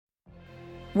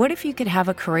What if you could have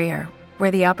a career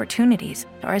where the opportunities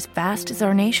are as vast as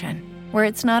our nation, where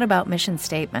it's not about mission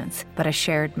statements, but a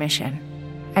shared mission?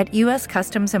 At U.S.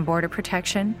 Customs and Border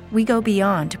Protection, we go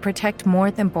beyond to protect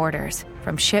more than borders.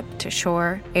 From ship to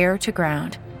shore, air to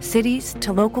ground, cities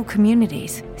to local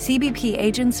communities, CBP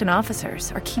agents and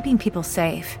officers are keeping people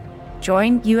safe.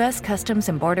 Join U.S. Customs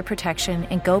and Border Protection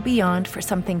and go beyond for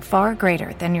something far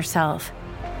greater than yourself.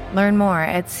 Learn more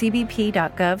at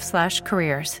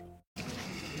cbp.gov/careers.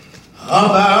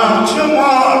 About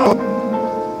tomorrow,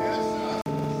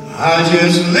 I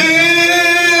just live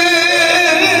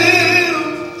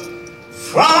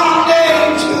from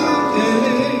day to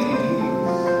day.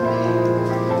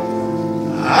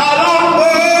 I don't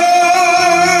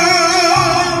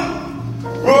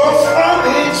borrow from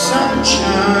its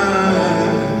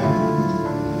sunshine,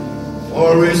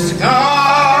 for its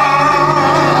skies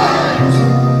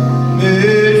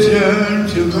may turn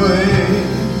to gray.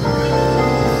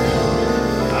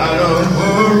 I don't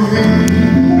worry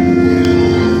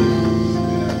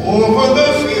over the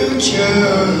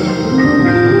future,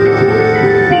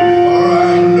 for I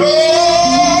know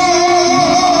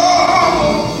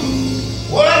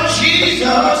what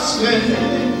Jesus said.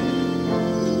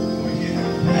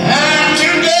 And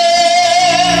today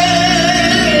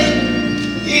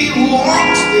He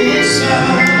walks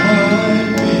beside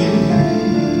me,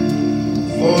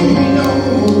 for He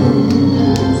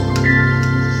knows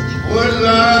what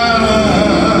lies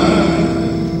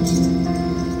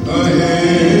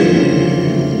ahead.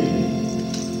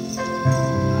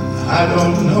 I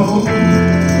don't know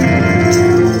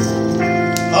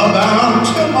about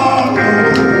tomorrow.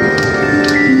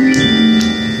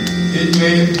 It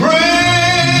may bring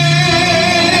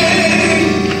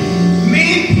me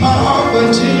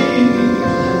poverty,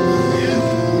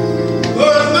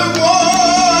 but the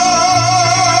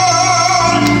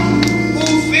one who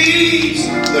feeds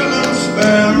the little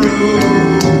sparrow,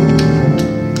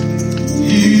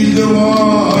 He's the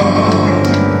one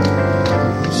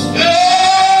who stands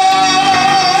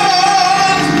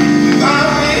by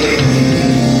me,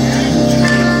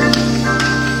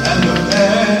 and the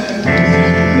man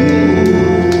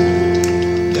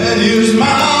that is my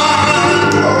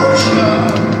portion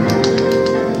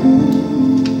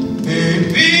may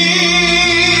be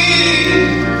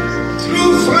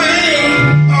through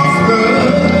flame of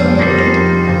blood,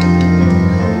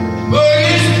 but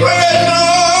His presence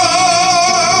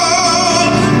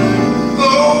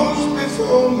goes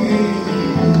before me,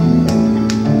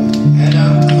 and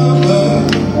I'm covered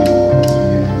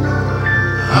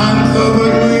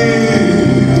with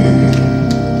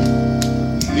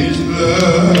His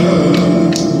blood.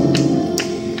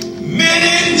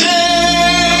 Many things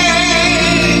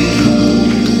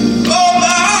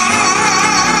about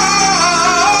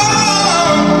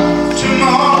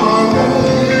tomorrow.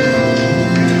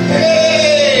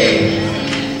 Hey,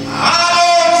 I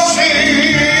don't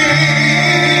seem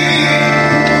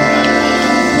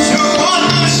to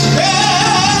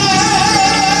understand,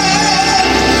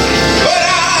 but I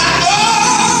know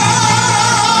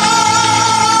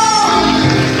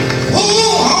who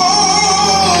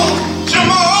holds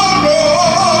tomorrow,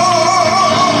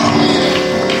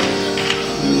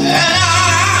 and I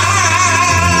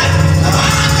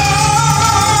know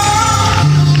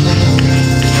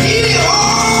He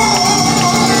holds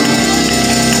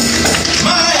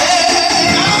my hand. I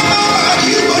don't know about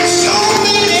you, but so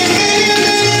many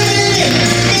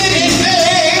things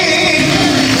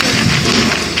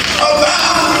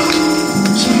about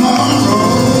tomorrow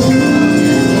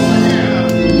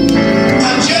I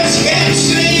just can't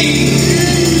see.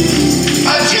 I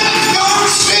just don't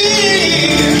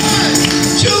see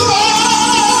to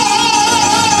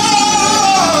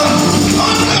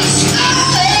understand.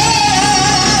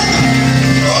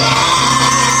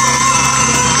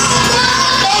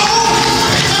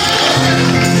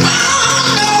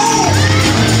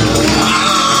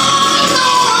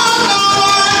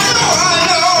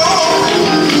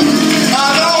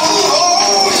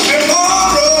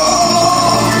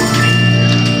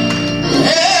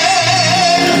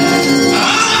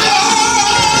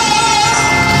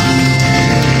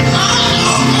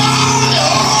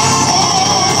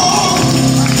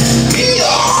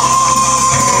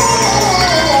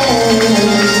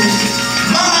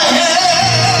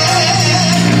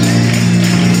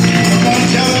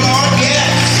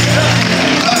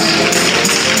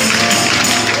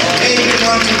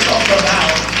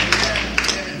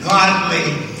 Godly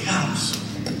counsel.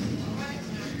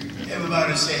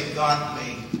 Everybody say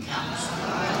godly counsel.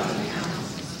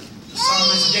 The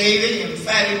psalmist David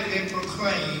emphatically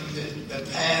proclaimed the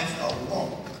path or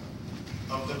walk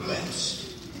of the blessed.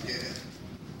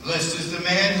 Blessed is the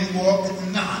man who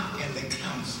walketh not in the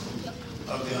counsel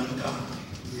of the ungodly.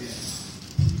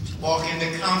 To walk in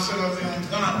the counsel of the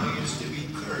ungodly is to be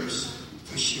cursed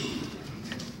for sure.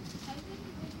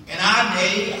 In our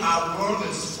day, our world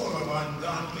is full of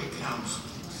ungodly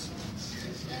counselors,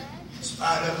 in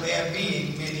spite of there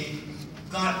being many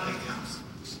godly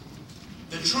counselors.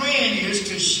 The trend is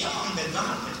to shun the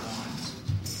godly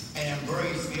ones and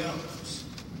embrace the others.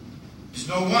 It's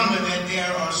no wonder that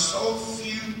there are so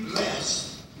few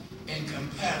blessed in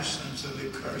comparison to the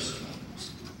cursed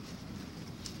ones.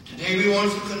 Today we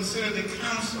want to consider the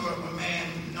counsel of a man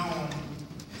known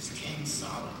as King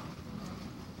Solomon,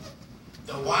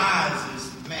 the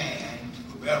wisest man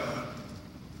who ever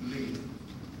lived. You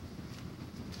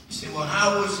say, well,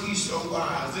 how was he so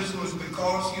wise? This was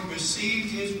because he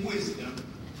received his wisdom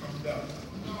from God.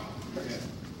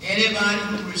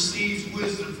 Anybody who receives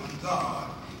wisdom from God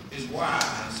is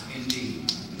wise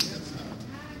indeed.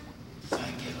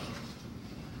 Thank you,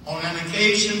 Lord. On an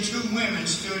occasion, two women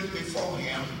stood before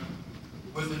him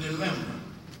with a dilemma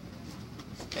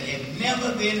that had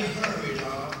never been heard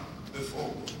of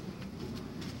before.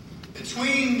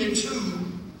 Between the two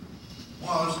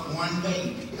was one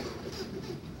baby.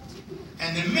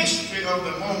 And the mystery of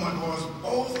the moment was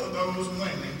both of those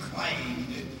women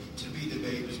claimed to be the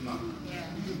baby's mother.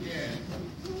 Yeah.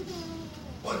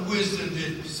 What wisdom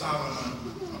did Solomon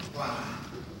apply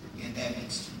in that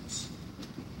instance?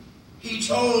 He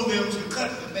told them to cut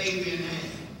the baby in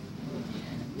half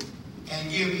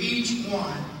and give each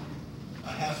one a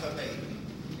half a baby.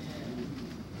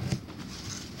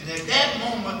 And at that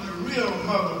moment, the real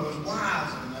mother was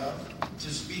wise enough to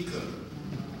speak up.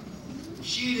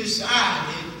 She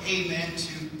decided, amen,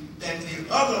 that the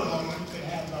other woman could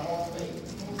have the whole baby.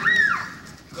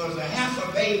 Because a half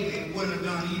a baby wouldn't have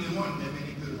done either one of them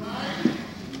any good.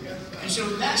 And so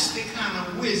that's the kind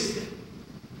of wisdom.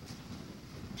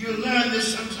 You learn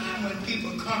this sometime when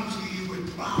people come to you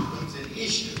with problems and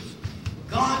issues.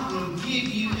 God will give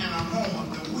you in a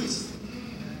moment the wisdom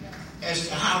as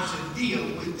to how to deal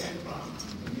with that problem.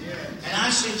 And I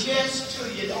suggest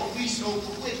to you, don't be so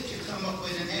quick to come up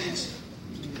with an answer.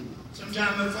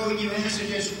 Sometime before you answer,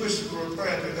 just whisper a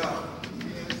prayer to God.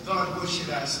 God, what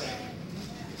should I say?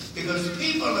 Because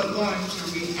people are going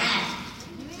to react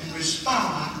and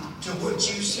respond to what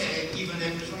you said, even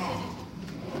if it's wrong.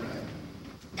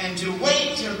 And to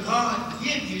wait till God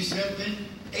gives you something,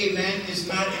 amen, is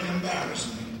not an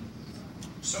embarrassment.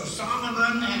 So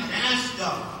Solomon had asked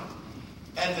God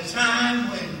at the time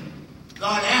when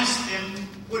God asked him,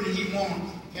 what did he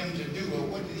want him to do, or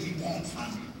what did he want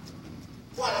from him?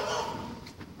 What about him?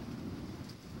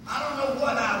 I don't know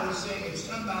what I would say if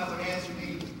somebody would ask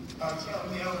me, or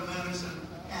tell me, Elder Madison,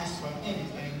 ask for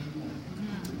anything you want.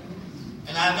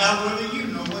 And I doubt whether you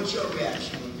know what your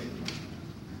reaction would be.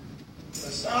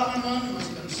 But Solomon was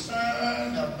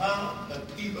concerned about the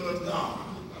people of God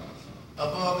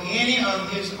above any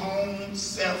of his own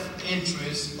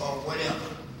self-interest or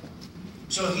whatever.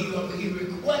 So he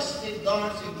requested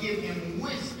God to give him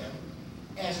wisdom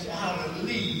as to how to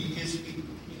lead his people.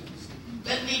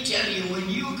 Let me tell you, when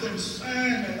you're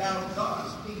concerned about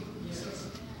God's people,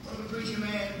 well, preacher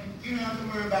man, you don't have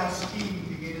to worry about scheming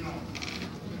to get it on.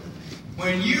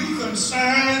 When you're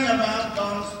concerned about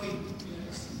God's people,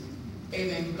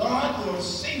 amen, God will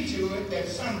see to it that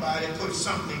somebody puts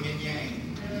something in your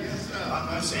hand. I'm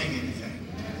not saying anything.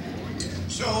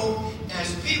 So,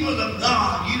 as people of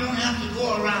God, you don't have to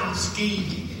go around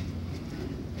scheming.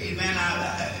 Amen.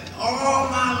 All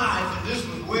my life, and this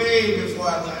was way before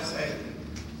I got saved,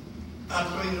 I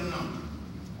played a number.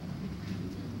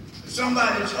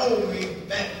 Somebody told me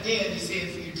back then, they said,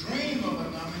 if you dream of a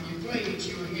number and you play it,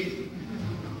 you'll hit it.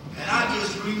 And I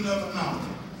just dreamed of a number.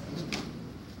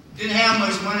 Didn't have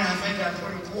much money. I think I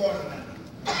put a quarter in it.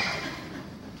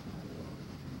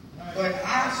 But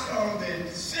I saw the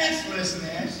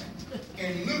senselessness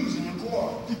in losing a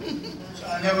quarter. So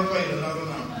I never played another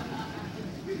number.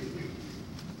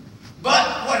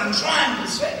 But what I'm trying to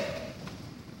say,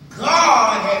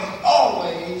 God has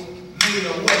always made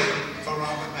a way for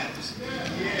Robert Madison.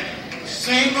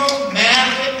 Single,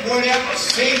 married, whatever,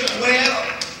 sick, well,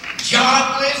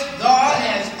 jobless, God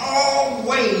has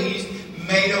always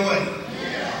made a way.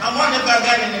 I wonder if I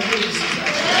got any witnesses.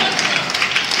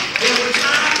 There were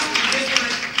times,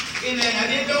 amen, I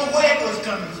didn't know where it was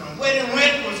coming from, where the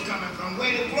rent was coming from,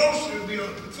 where the grocery bill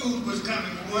food was coming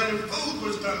from, where the food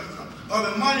was coming from, or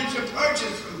the money to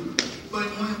purchase food. But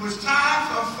when it was time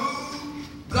for food,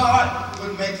 God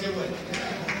would make the way.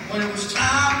 When it was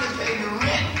time to pay the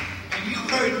rent, and you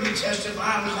heard me testify,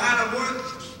 I was out of work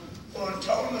for a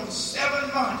total of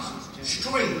 7 months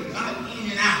straight, not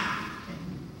in and out.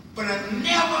 but I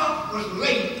never was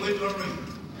late with the ring.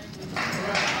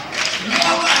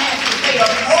 Never had to pay a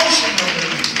portion of the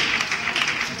ring.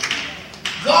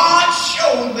 God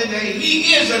showed me that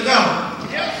He is a God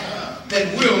that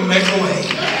will make a way.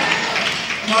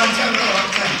 Come on, tell God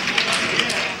thank you.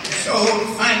 So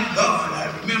thank God. I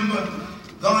remember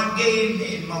God gave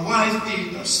me and my wife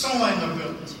the sewing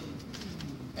ability.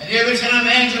 And every time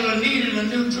Angela needed a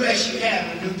new dress, she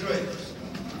had a new dress.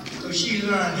 Because she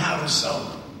learned how to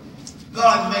sew.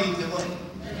 God made the way.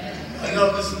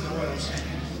 Y'all listen to what I'm saying.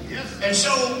 And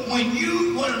so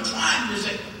what I'm trying to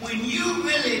say, when you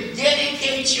really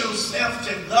dedicate yourself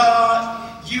to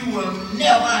God, you will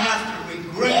never have to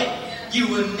regret. You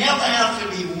will never have to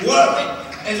be worried.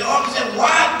 As the author said,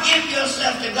 why give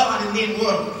yourself to God and then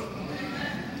worry?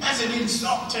 That's an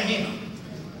insult to Him.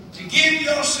 To give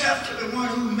yourself to the one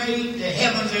who made the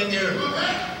heavens and the earth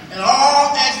and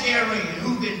all that's therein,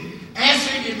 who can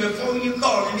answer you before you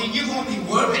call, and then you're going to be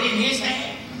worried in His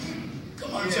hand.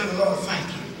 Come on, tell the Lord thank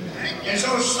you. And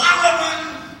so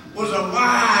Solomon was a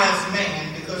wise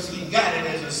man because he got it,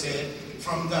 as I said,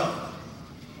 from God.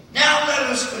 Now let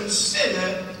us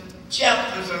consider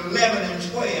chapters 11 and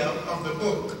 12 of the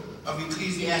book of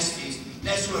Ecclesiastes.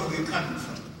 That's where we're coming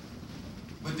from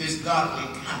with this godly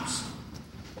counsel.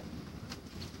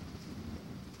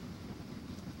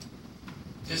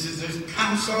 This is the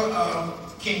counsel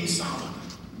of King Solomon.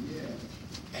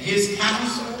 And his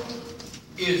counsel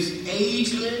is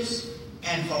ageless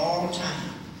and for all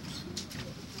times.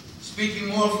 Speaking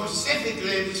more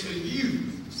specifically to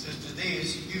youth, since today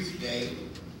is Youth Day,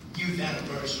 Youth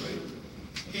Anniversary,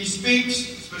 he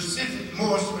speaks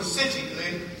more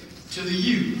specifically to the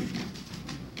youth.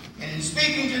 And in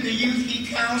speaking to the youth, he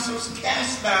counsels,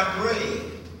 cast thy bread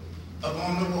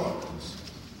upon the waters,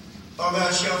 for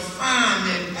thou shalt find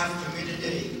it after many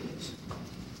days.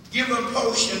 Give a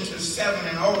portion to 7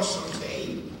 and also to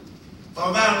 8,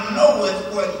 for thou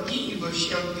knowest what evil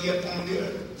shall be upon the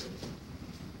earth.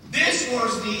 This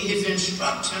was his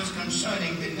instructions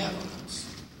concerning benevolence.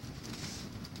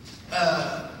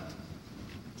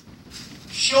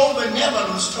 Show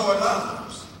benevolence toward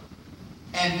others,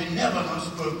 and benevolence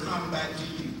will come back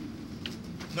to you,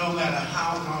 no matter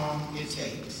how long it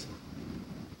takes.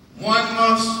 One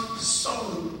must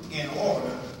sow in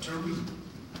order to reap.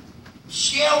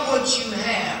 Share what you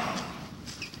have,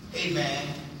 amen,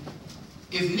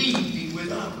 if need be,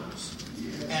 with others.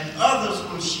 And others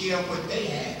will share what they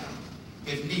have,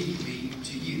 if need be,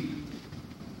 to you.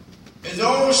 As the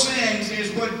old saying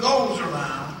says, what goes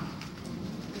around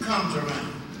comes around.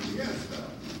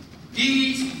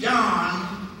 These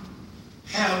Don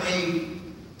have an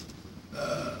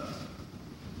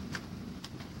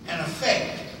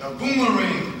effect, a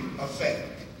boomerang effect.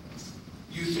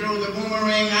 You throw the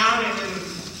boomerang out and it'll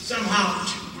somehow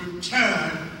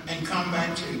return and come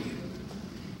back to you.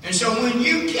 And so when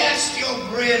you cast your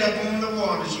bread upon the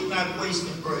waters, you're not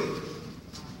wasting bread.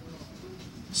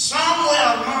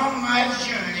 Somewhere along life's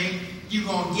journey, you're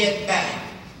going to get back,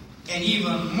 and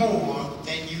even more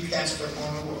than you cast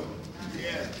upon the water.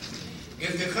 Yeah.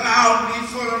 If the cloud be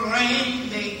full of rain,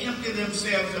 they empty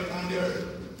themselves upon the earth.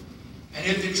 And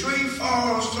if the tree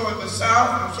falls toward the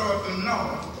south or toward the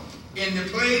north, in the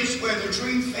place where the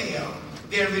tree fell,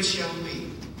 there it shall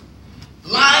be.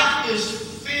 Life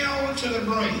is filled to the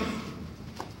brim,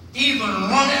 even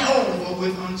running over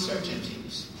with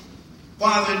uncertainties.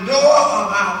 While the door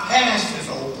of our past is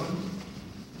open,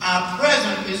 our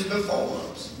present is before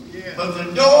us. Yeah. But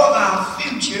the door of our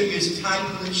future is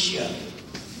tightly shut.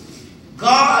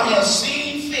 God has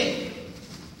seen fit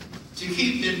to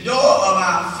keep the door of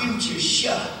our future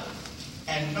shut,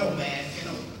 and no man can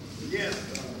open. Yeah.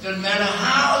 Doesn't matter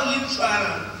how you try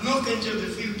to look into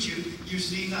the future, you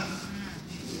see nothing.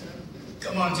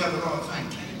 Come on, tell the Lord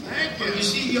thank you. Thank you. But you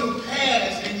see, your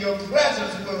past and your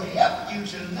present will help you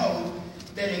to know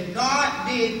that if God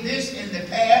did this in the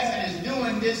past and is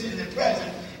doing this in the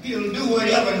present, He'll do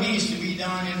whatever needs to be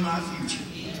done in my future.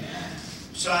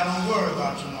 So I don't worry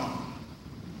about tomorrow.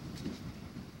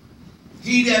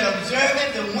 He that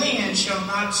observeth the wind shall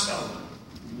not sow,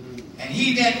 and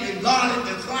he that regardeth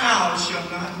the clouds shall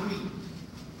not reap.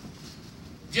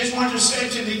 Just want to say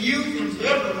to the youth and to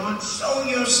everyone, sow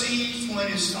your seeds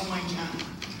when it's sowing time.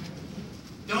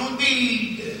 Don't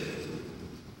be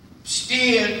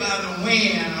steered by the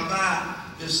wind or by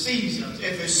the seasons.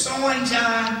 If it's sowing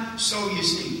time, sow your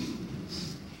seed.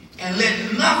 And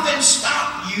let nothing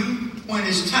stop you when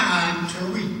it's time to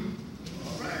reap.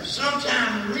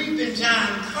 Sometimes reaping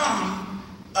time comes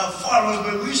for us,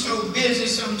 but we're so busy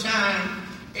sometimes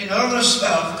in other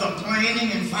stuff,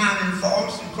 complaining and finding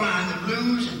faults and crying the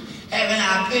blues and having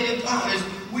our pity parties,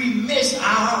 we miss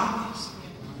our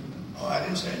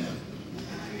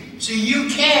So you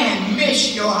can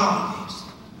miss your harvest.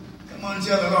 Come on,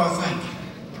 tell the Lord thank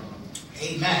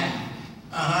you. Amen.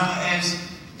 As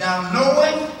thou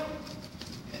knowest,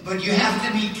 but you have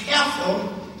to be careful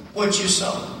what you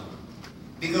sow.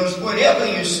 Because whatever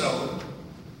you sow,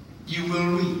 you will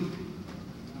reap.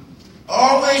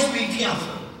 Always be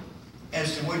careful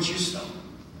as to what you sow.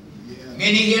 Yeah.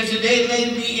 Many here today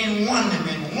may be in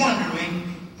wonderment, wondering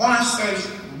why search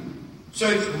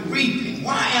reaping.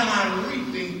 Why am I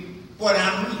reaping what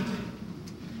I'm reaping?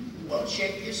 Well,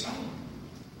 check your soul.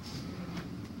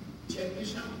 Check your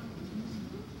soul.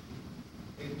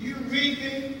 If you're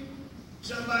reaping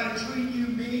somebody treating you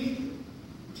mean,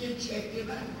 just check your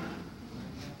background.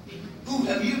 Who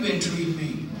have you been treating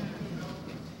mean?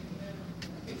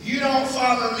 If you don't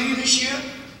follow leadership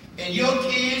and your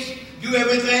kids do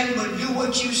everything but do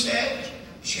what you said,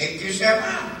 check yourself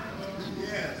out.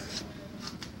 Yes.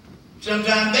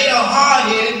 Sometimes they are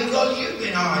hard-headed because you've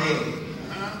been hard-headed.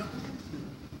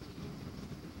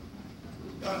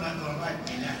 Y'all not going to like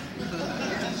me now.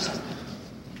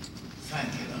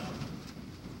 Thank you, Lord.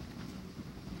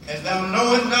 As thou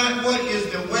knowest not what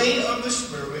is the way of the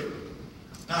Spirit,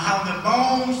 now how the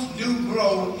bones do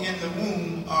grow in the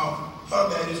womb of her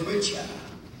that is with child.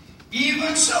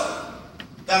 Even so,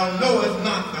 thou knowest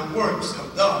not the works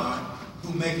of God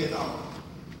who maketh all.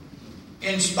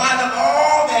 In spite of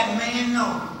all that man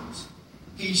knows,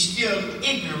 he's still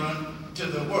ignorant to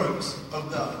the works of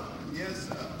God. Yes,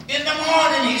 sir. In the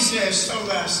morning, he says, sow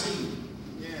thy seed.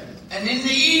 Yes. And in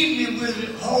the evening,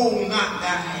 withhold not thy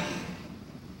hand.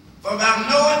 For thou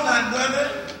knowest not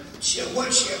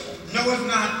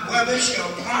whether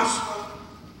shall prosper,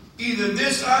 either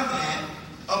this or that,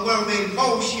 or whether they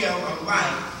both shall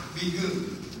alike be good.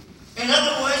 In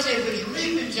other words, if it's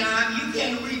reaping time, you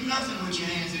can't reap nothing with your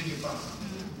hands in your pocket.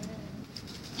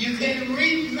 You can't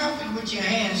reap nothing with your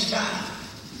hands tied.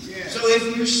 Yeah. So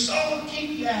if you sow,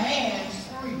 keep your hands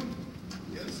free.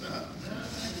 Yes, sir.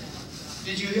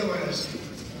 Did you hear what I said?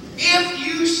 If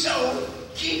you sow,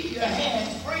 keep your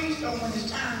hands free, so when it's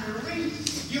time to reap,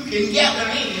 you can gather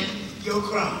in your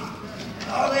crop.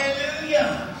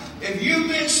 Hallelujah. If you've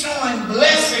been sowing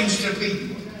blessings to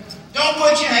people, don't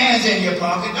put your hands in your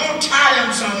pocket. Don't tie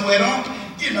them somewhere. Don't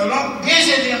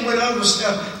visit them with other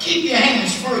stuff. Keep your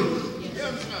hands free.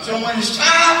 So when it's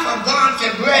time for God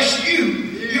to bless you,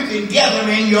 you can gather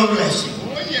in your blessing.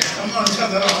 I'm going to tell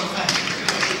the Lord, thank you.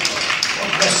 Oh,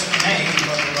 bless the name of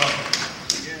the Lord.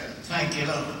 Thank you,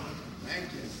 Lord. Thank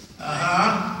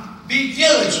you. Be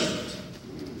diligent.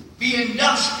 Be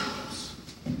industrious.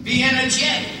 Be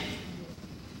energetic.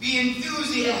 Be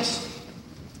enthusiastic.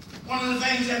 One of the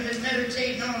things I've been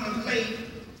meditating on of late,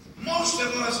 most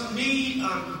of us need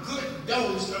a good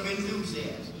dose of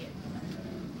enthusiasm.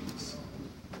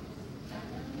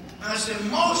 I said,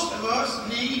 most of us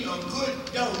need a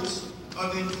good dose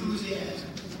of enthusiasm.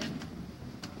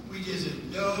 We just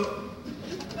adore.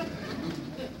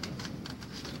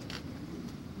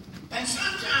 And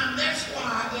sometimes that's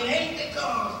why it ain't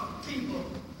because people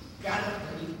got up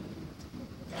late,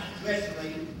 got dressed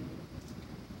late,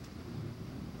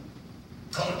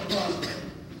 caught the bus,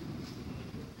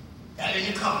 got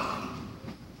in the car.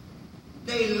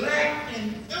 They lack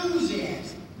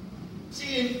enthusiasm.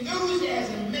 See,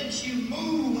 enthusiasm makes you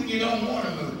move when you don't want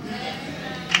to move.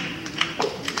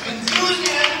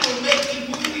 Enthusiasm will make you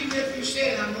move even if you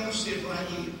said, I'm going to sit right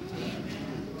here.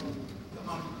 Come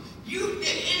on. Did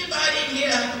anybody in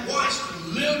here watch a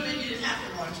little bit? You didn't have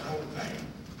to watch the whole thing.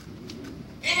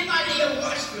 Anybody here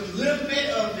watched a little bit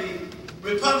of the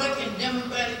Republican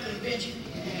Democratic Convention?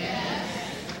 Yes.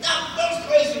 Now, those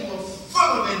places were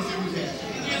full of enthusiasm.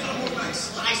 It was almost like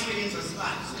slicing into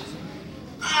slices.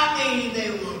 I mean, they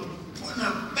were putting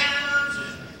up banners,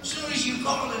 and as soon as you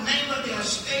called the name of their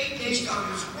state, they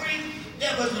started screaming.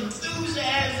 There was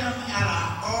enthusiasm at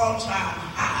an all-time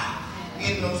high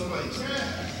in those places.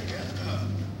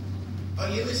 Are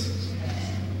you listening?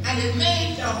 And it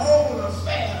made the whole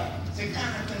affair the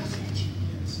kind of confusion.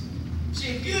 See,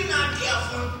 if you're not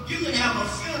careful, you can have a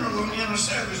funeral and a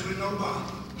service with nobody.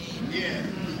 Yeah.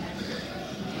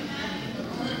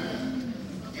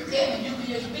 You can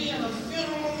just be in a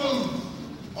funeral mood,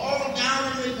 all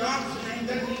down in the dumps and ain't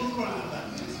nothing to cry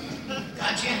about.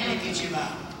 Got your handkerchief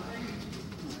out.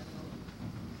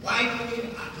 Wipe it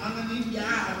underneath your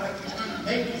eye like you're trying to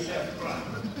make yourself cry.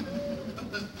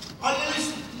 Are you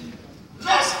listening?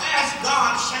 Let's ask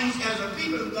God, saints, as a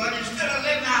people of God, instead of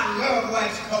letting our love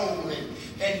wax cold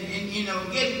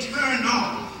and get turned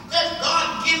on, let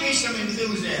God give me some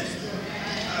enthusiasm.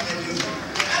 Hallelujah.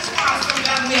 That's why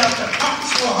sometimes we have to pump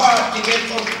so hard to get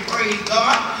folks to praise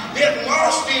God. They've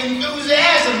lost the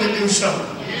enthusiasm to do so.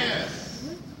 Yes.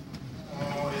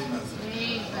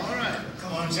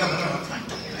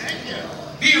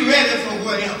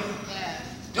 whatever.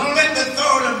 Don't let the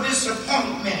thought of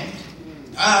disappointment,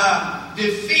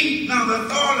 defeat, nor the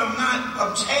thought of not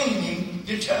obtaining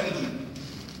deter you.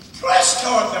 Press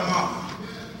toward the mark.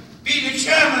 Be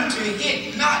determined to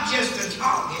hit not just the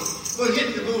target, but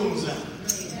hit the bullseye.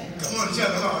 Come on,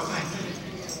 tell the Lord thank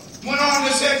you. Went on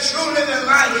to say, truly the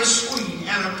light is sweet,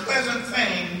 and a pleasant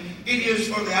thing it is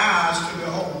for the eyes to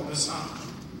behold the sun.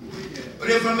 But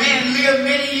if a man live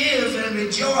many years and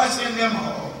rejoice in them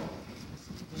all,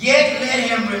 yet let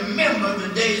him remember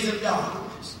the days of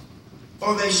darkness,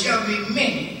 for they shall be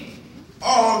many,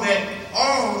 all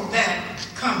that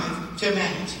cometh to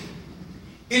vanity.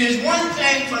 It is one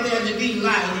thing for there to be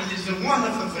light. It is a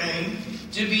wonderful thing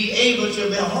to be able to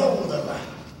behold the light.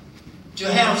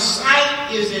 To have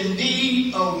sight is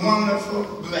indeed a wonderful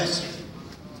blessing.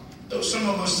 Though some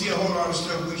of us see a whole lot of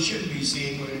stuff we shouldn't be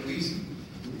seeing, but at least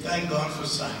thank God for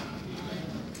sight.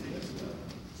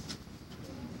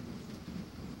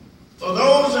 For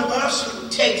those of us who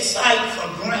take sight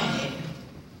for granted,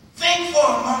 think for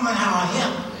a moment how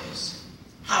helpless,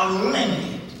 how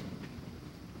limited,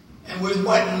 and with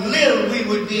what little we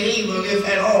would be able, if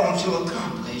at all, to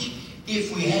accomplish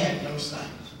if we had no sight.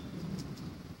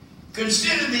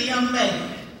 Consider the young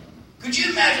man. Could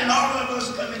you imagine all of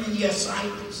us coming in here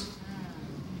sightless?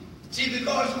 See,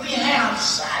 because we have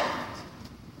sight.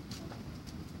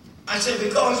 I said,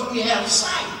 because we have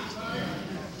sight.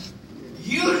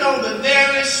 You know the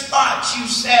very spot you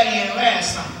sat in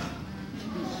last summer.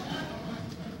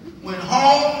 Went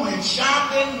home, went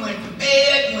shopping, went to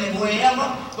bed, went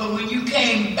wherever. But when you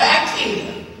came back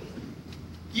here,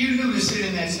 you knew to sit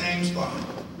in that same spot.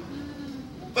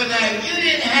 But now, if you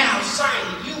didn't have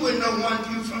sight, you wouldn't know one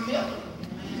view from the other.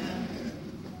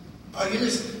 Are you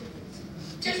listening?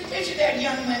 Just picture that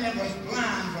young man that was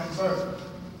blind from birth.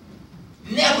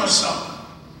 Never saw.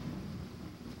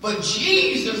 But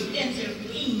Jesus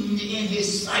intervened in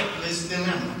his sightless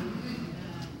dilemma.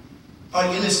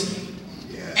 Are you listening?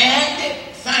 Yeah. And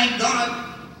thank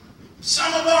God,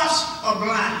 some of us are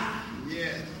blind.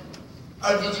 Yeah.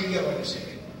 Or did you hear what I said?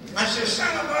 I said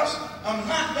some of us are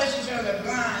not necessarily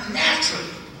blind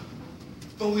naturally,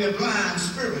 but we are blind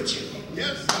spiritually.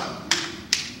 Yes, sir.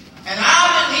 And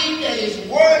I believe that it's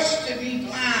worse to be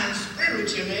blind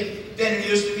spiritually than it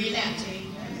is to be naturally.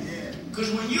 Because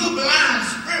when you're blind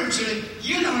spiritually,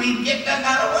 you don't even get that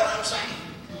out of what I'm saying.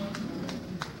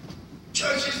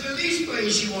 Church is the least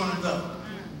place you want to go.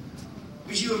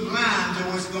 Because you're blind to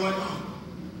what's going on.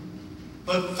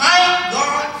 But thank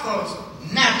God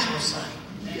for natural sight.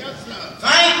 Yes, sir.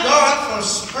 Thank God for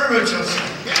spiritual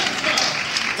sight. Yes, sir.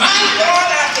 Thank God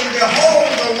I can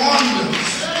behold the wonders.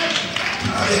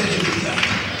 Hallelujah.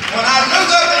 When I look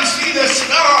up and see the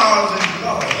stars and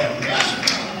God have mercy.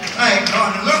 Thank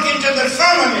God. Look into the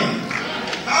firmament.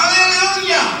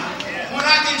 Hallelujah. When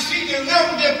I can see the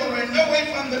little dipper and know it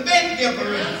from the big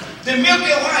dipper and the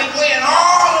Milky White Way and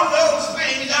all of those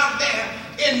things out there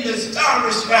in the starry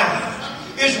sky.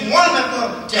 It's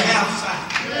wonderful to have sight.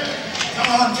 Come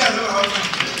on, tell the Lord.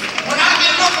 When I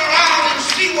can look around and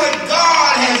see what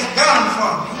God has done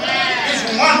for me, it's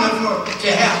wonderful to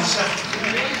have sight.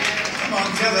 Come on,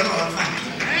 tell the Lord.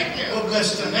 Thank you. Oh,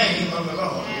 bless the name of the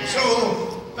Lord.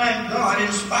 So, thank God,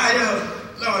 in spite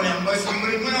of Lord have mercy.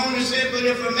 But it went on to say, but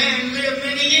if a man live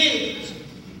many years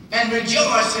and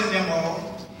rejoice in them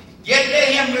all, yet let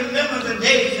him remember the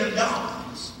days of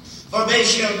darkness, for they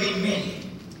shall be many.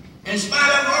 In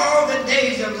spite of all the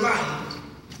days of light,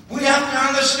 we have to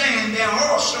understand there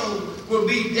also will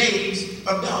be days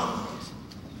of darkness.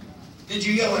 Did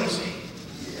you hear what I said?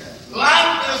 Yeah.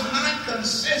 Life does not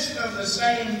consist of the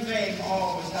same thing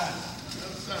all the time.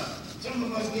 Some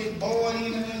of us get bored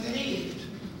even as it is.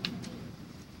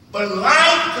 But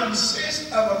life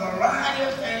consists of a variety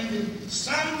of things.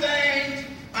 Some things,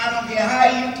 I don't care how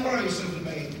you pray, Sister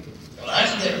Baby. Well, I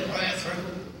can get a prayer through.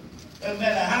 Doesn't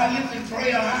matter how you can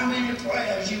pray or how many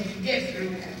prayers you can get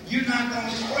through. You're not going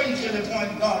to pray to the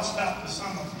point God stopped the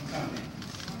summer from coming.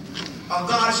 Or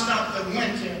God stopped the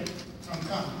winter from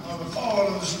coming. Or the fall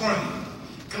or the spring.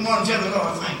 Come on, tell the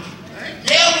Lord thank you.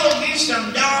 There will be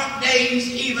some dark days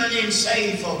even in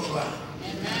saved folks' lives.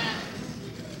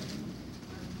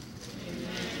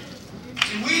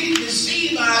 See, we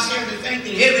deceive ourselves to think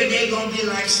that every day going to be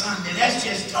like Sunday. That's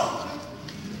just talk.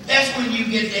 That's when you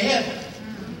get to heaven.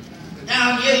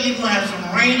 Now, yeah, you're going to have some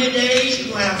rainy days,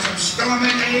 you're going to have some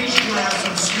stormy days, you're going to have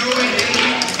some snowy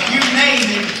days, you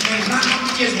name it, and not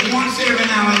just once every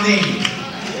now and then.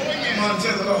 Come on,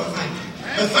 tell the Lord thank you.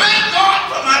 But thank God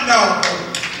for my dog.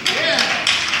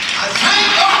 I thank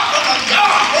God for my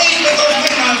dark days, because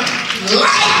when my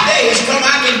light days come,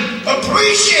 I can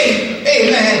appreciate,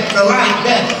 amen, the light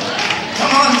better. Come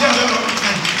Come on, tell the Lord.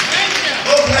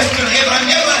 Oh, bless the Lord.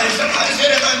 Somebody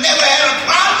said if I never had a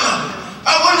problem,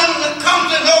 I wouldn't have come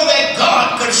to know that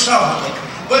God could solve it.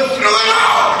 But through it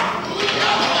all,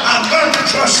 I've learned to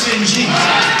trust in Jesus.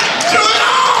 Through it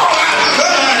all, I've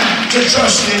learned to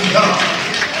trust in God.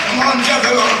 Come on, tell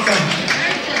the Lord.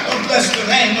 Oh, bless the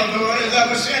name of the Lord. As I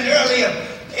was saying earlier,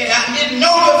 I didn't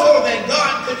know before that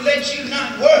God could let you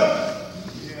not work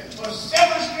for 7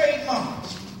 straight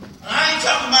months. I ain't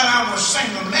talking about I was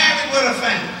single, married with a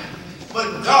family.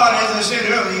 But God, as I said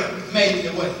earlier, made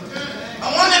the way.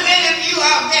 I wonder if any of you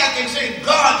out there can say,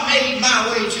 God made my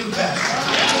way too fast.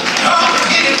 God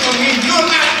did it for me. You're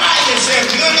not by yourself.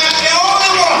 You're not the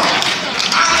only one.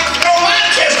 I can throw my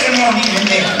testimony in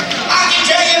there. I can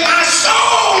tell you my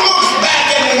soul looks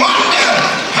back and wonder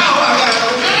how I got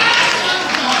over it.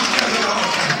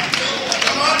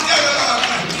 Come on, tell the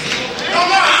Lord. Don't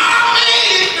know how I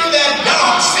made it through that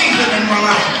dark season in my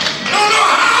life. Don't know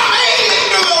how I made it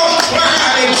through those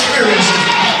trying experiences.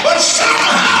 But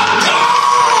somehow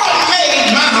God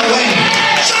made my way.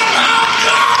 Somehow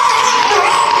God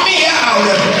brought me out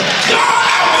of it. God,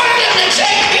 I wanted him to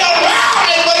take me around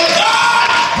it, but God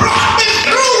brought me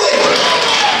through it.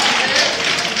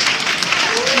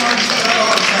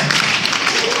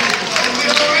 We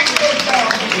don't like those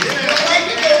dark days. We don't like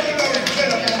to go through those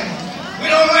bitter moments. We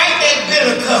don't like that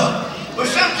bitter cup. But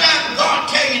sometimes God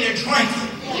tell you to drink it.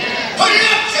 Put it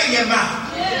up to your mouth.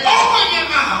 Open your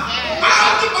mouth.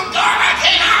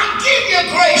 I'll give you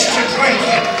grace to drink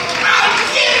it. I'll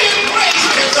give you grace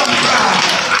to comply.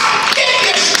 I'll give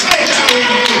you strength to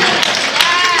endure.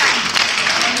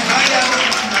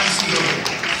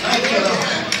 Thank you, Lord.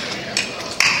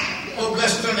 Oh,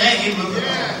 bless the name of the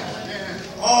Lord.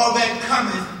 All that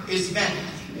cometh is vanity.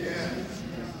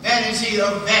 Vanity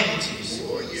of vanities,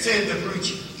 said the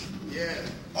preacher.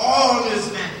 All is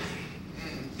vanity.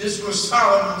 This was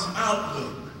Solomon's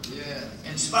outlook.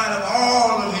 In spite of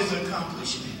all of his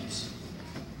accomplishments,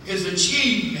 his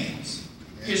achievements,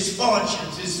 his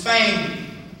fortunes, his fame,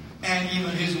 and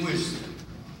even his wisdom.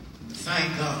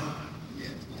 Thank God.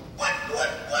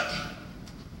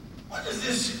 What does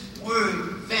this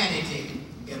word vanity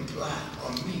imply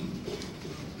or mean?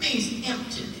 It means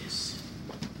emptiness,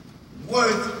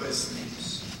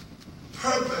 worthlessness,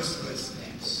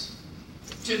 purposelessness,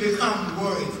 to become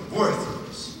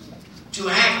worthless, to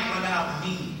act without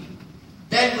meaning.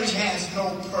 That which has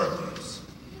no purpose.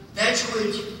 That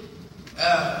which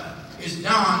is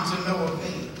done to no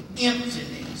avail.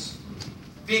 Emptiness.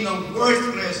 Being a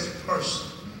worthless person.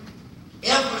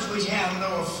 Efforts which have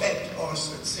no effect or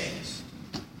success.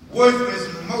 Worthless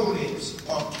motives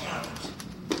or character.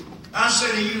 I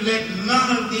say to you, let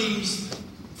none of these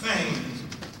things,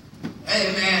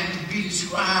 amen, be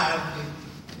described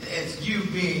as you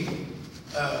being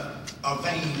a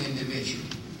vain individual.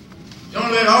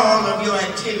 Don't let all of your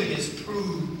activities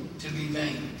prove to be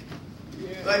vain.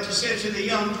 Like you said to the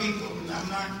young people, and I'm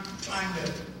not trying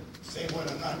to say what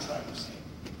I'm not trying to say.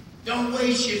 Don't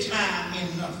waste your time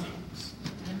in nothing.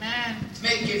 Amen.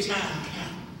 Make your time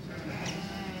count.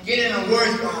 Get in a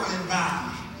worthwhile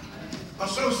environment.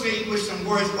 Associate with some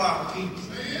worthwhile people.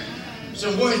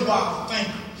 Some worthwhile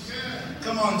thinkers.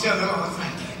 Come on, tell the Lord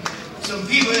thank you. Some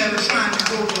people that are trying to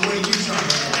go the way you're trying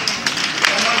to go.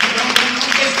 Don't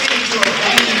just get into a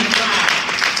vain pride.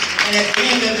 And at the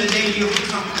end of the day, you'll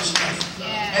accomplish nothing.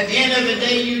 At the end of the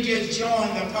day, you just join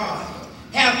the party.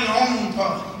 Have your own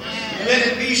party. And let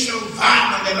it be so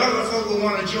violent that other folk will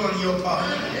want to join your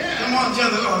party. Come on, tell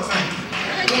the Lord thank you.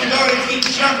 Little daughter keep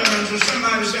jumping until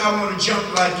somebody say, I want to jump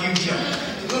like you jump.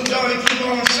 Little daughter keep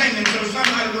on singing until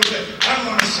somebody will say, I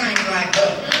want to sing like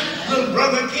her. Little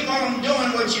brother, keep on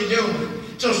doing what you're doing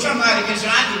so somebody can say,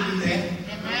 I can do that.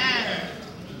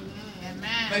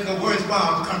 Make a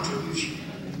worthwhile contribution.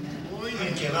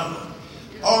 Thank you, Lord.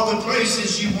 All the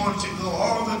places you want to go,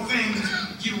 all the things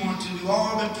you want to do,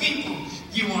 all the people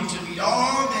you want to meet,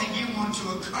 all that you want to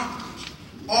accomplish,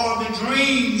 all the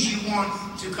dreams you want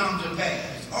to come to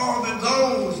pass, all the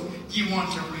goals you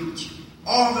want to reach,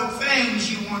 all the things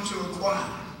you want to acquire.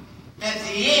 At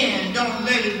the end, don't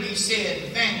let it be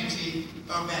said vanity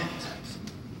or vanities.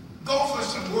 Go for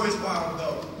some worthwhile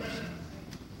goals.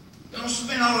 Don't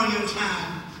spend all your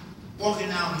time walking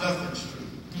down Nothing Street.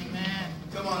 Amen.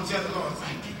 Come on, tell the Lord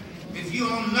thank you. If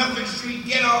you're on Nothing Street,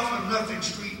 get off of Nothing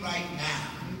Street right now.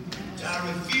 So I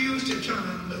refuse to turn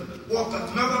and walk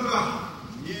another block.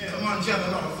 Yeah. Come on, tell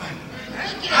the Lord thank you.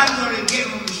 I'm going to get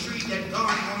on the street that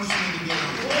God wants me to get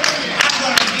on. I'm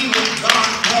going to be what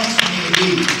God wants me to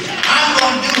be. I'm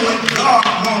going to do what God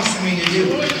wants me to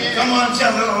do. Come on,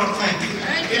 tell the Lord thank you.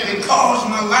 if it caused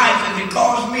my life, if it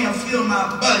caused me to feel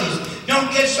my buddies, don't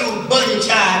get so buddy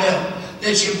tied up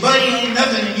that your buddy ain't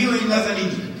nothing and you ain't nothing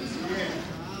either.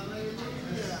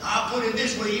 I'll put it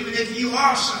this way, even if you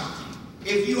are something,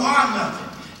 if you are nothing,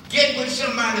 get with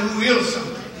somebody who is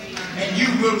something, and you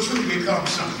will too become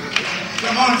something.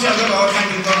 Come on, tell the Lord,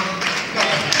 thank you, Lord.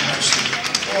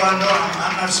 Oh, I know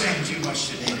I'm not saying too much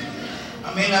today.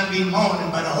 I may not be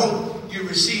moaning, but I hope you're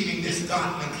receiving this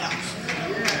godly counsel.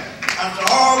 After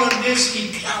all of this, he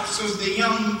counsels the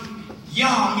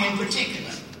young in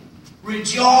particular.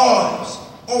 Rejoice,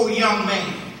 O young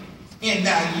man, in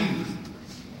thy youth.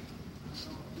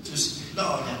 Just,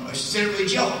 Lord have mercy, say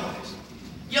rejoice.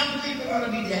 Young people ought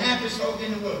to be the happiest folk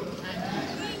in the world.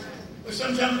 But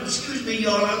sometimes, excuse me,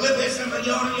 y'all, I look at some of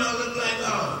y'all and y'all look like,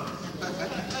 oh.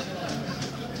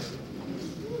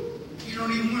 You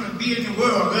don't even want to be in the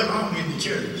world, let alone in the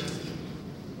church.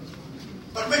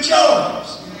 But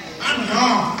rejoice. I'm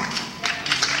young.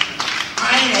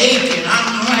 I ain't aching. I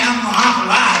don't have no hospital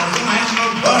hours. I don't have no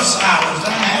bus hours. I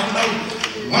don't have no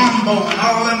Wombo and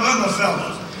all them other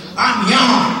fellas. I'm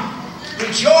young.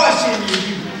 Rejoice in your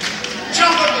youth.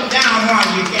 Jump up and down while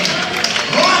you can.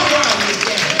 Run while you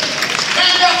can.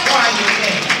 Stand up while you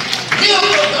can. Live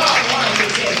for God while you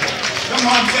can. Come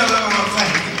on, tell them all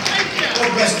thank you. Oh,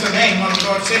 bless the name of the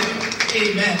Lord. Say,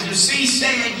 amen. To see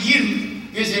sad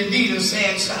youth is indeed a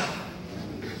sad sight.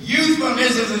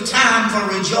 Youthfulness is a time for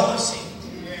rejoicing.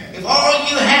 If all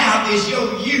you have is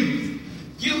your youth,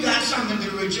 you got something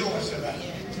to rejoice about.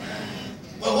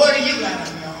 Well, what do you got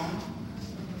on your own?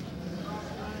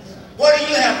 What do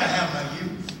you have to have my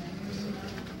youth?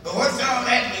 But what's all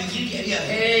that mean? You get here,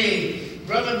 hey,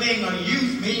 brother, being a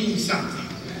youth means something.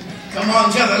 Come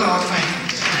on, tell the Lord, thank you.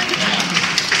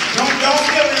 Don't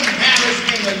feel embarrassed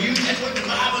being a youth. That's what the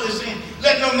Bible is saying.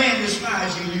 Let no man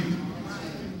despise your youth.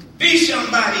 Be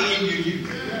somebody in your youth.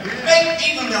 Make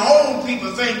even the old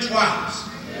people think twice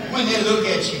when they look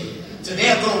at you. So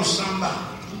there goes somebody.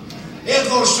 There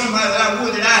goes somebody that I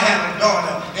would that I had a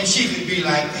daughter and she could be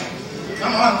like that.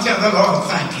 Come on, tell the Lord,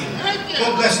 thank you.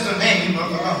 Oh, bless the name of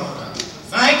the Lord.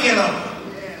 Thank you, Lord.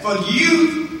 For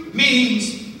youth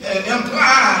means,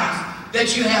 implies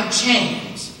that you have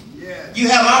chance. You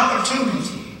have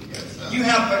opportunity. You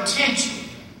have potential.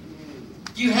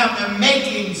 You have the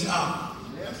makings of.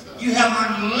 You have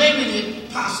unlimited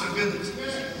possibilities.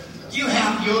 You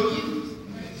have your youth.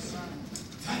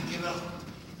 Thank you, Lord.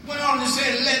 Went on to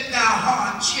say, let thy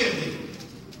heart cheer thee.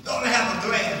 Don't have a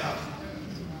glad heart.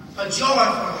 A joyful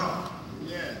heart.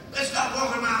 Let's stop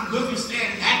walking around looking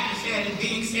sad and acting sad and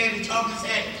being sad and talking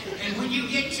sad. And when you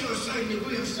get to a certain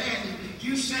degree of sadness,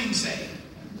 you sing sad.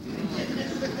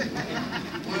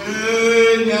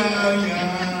 Well,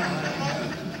 yeah,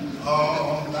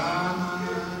 all by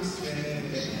myself.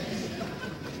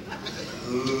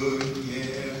 Good,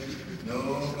 yeah,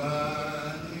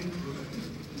 nobody would.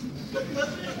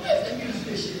 Where's the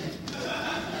musician?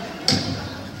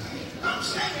 I'm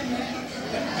singing that.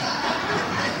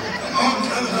 Come on,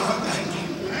 tell the Lord, thank you.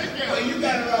 Well, you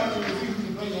got it right with you to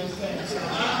bring that thing.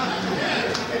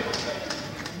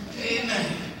 Amen.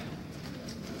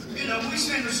 You know, we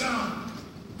sing a song.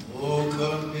 Woke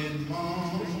up in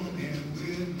morning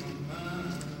with my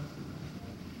mind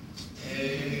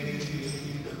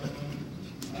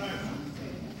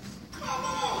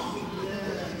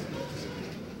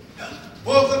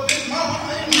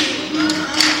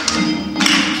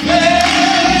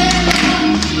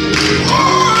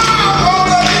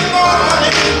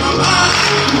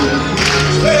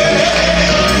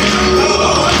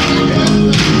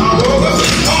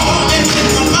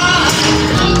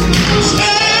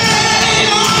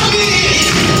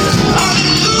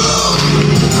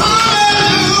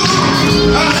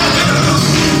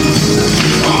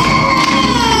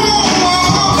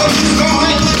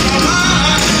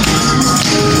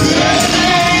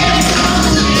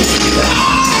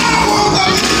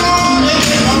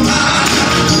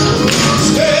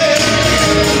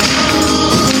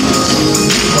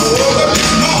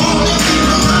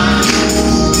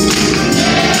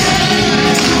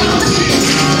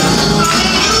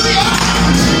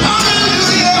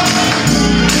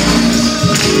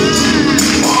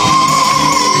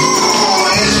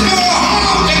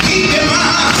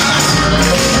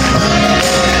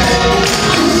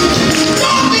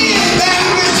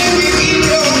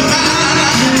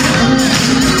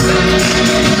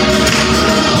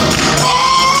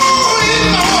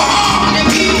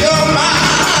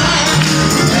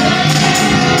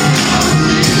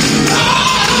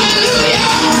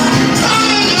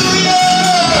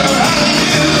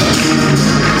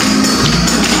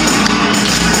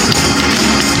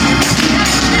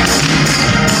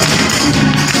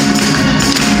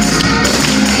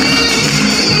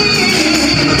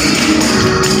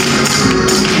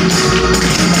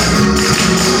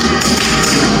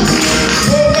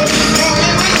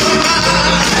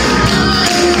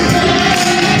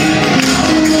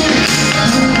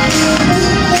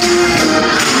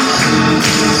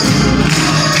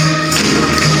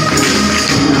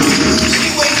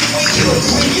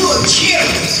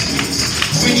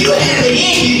you have it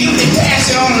in you, you can pass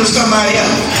it on to somebody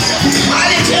else. I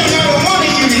didn't tell him I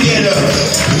wanted you to get up.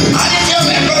 I didn't tell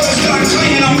that brother start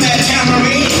playing on that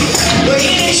tambourine, but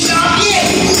he didn't stop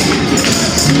yet.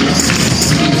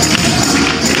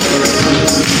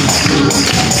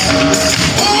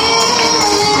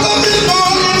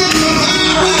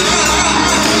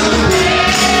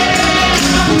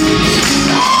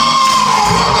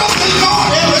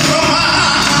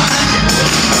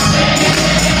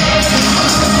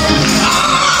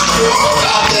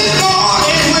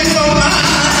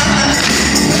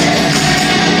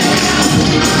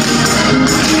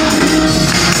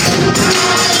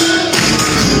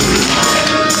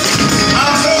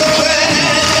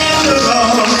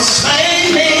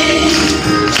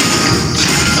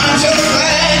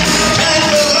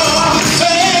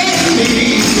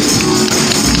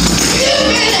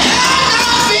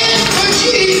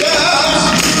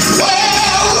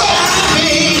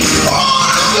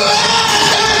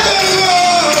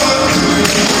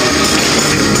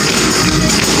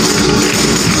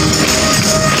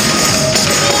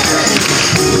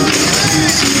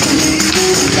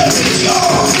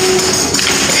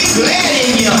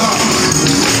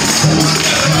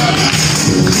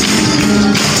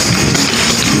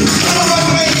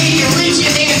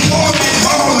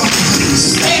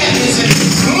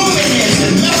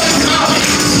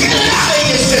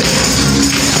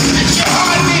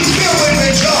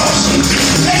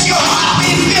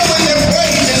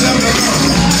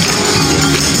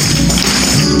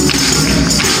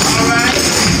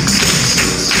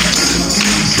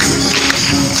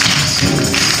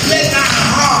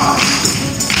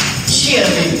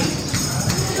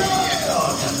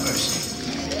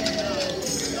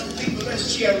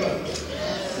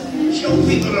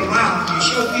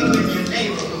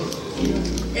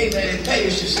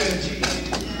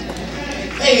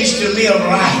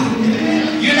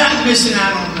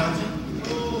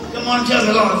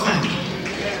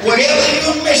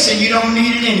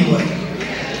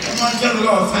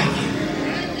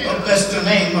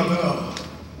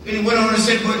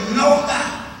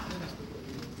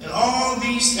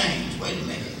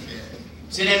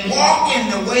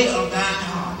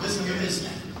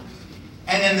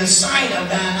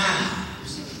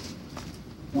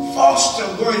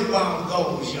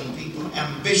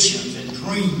 Ambitions and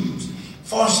dreams,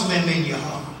 foster them in your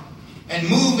heart and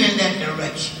move in that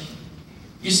direction.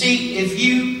 You see,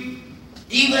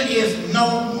 even if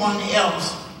no one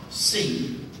else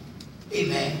see,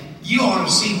 amen, you ought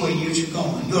to see where you're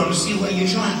going. You ought to see where you're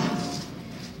trying to go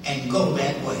and go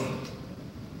that way.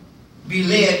 Be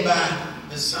led by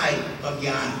the sight of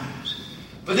your eyes.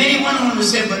 But then he went on to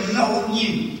say, but know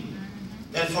you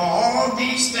that for all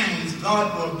these things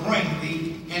God will bring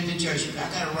thee into judgment. I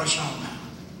got to rush on now.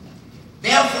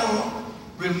 Therefore,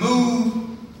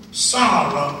 remove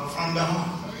sorrow from the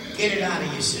heart. Get it out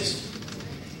of your system.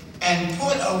 And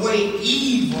put away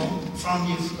evil from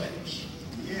your flesh.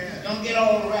 Yeah. Don't get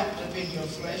all wrapped up in your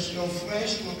flesh. Your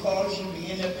flesh will cause you to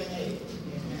end up in hell.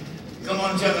 Come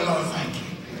on, tell the Lord thank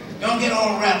you. Don't get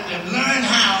all wrapped up. Learn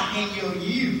how in your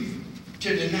youth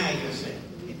to deny yourself.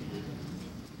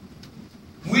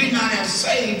 We're not as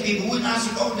saved people. We're not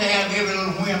supposed to have every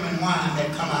little whim and whine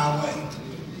that come our way.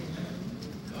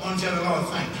 Come on, tell the Lord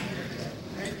thank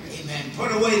you. Amen.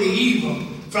 Put away the evil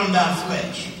from thy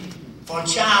flesh, for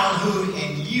childhood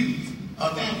and youth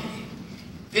are vanity.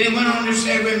 Then he went on to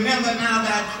say, remember now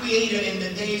thy Creator in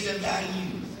the days of thy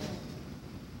youth.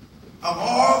 Of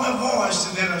all the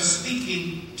voices that are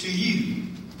speaking to you,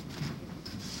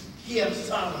 hear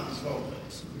Solomon's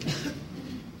voice.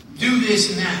 Do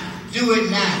this now. Do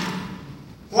it now.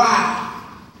 Why?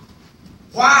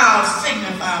 While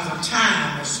signifies a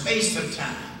time, a space of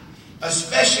time,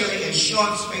 especially a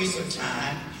short space of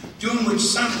time, during which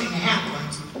something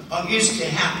happens or is to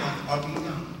happen or be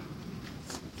done.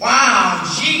 While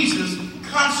Jesus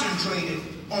concentrated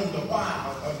on the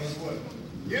while of his work.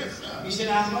 Yes, sir. He said,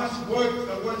 I must work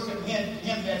the works of him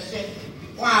that sent me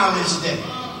while it's day.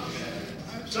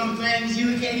 Some things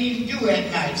you can't even do at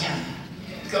night time.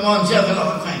 Come on, tell the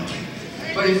Lord thank you.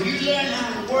 But if you learn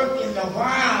how to work in the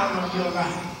while of your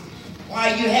life,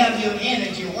 while you have your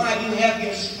energy, while you have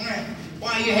your strength,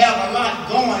 while you have a lot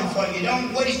going for you,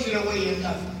 don't waste it away in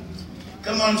nothing.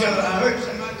 Come on, tell the Lord. I heard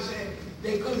somebody say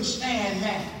they couldn't stand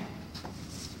that.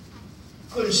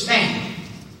 Couldn't stand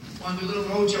it. One of the little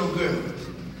Rojo girls.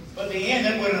 But they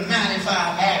ended up with a 95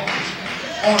 average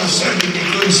on a subject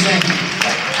they couldn't stand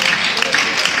it.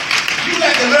 You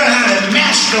got to learn how to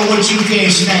master what you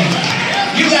can't stand.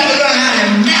 You got to learn how to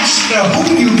master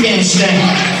who you can't stand.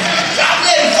 Stop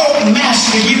letting folk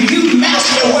master you. You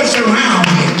master what's around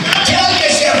you. Tell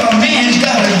yourself a man's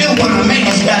got to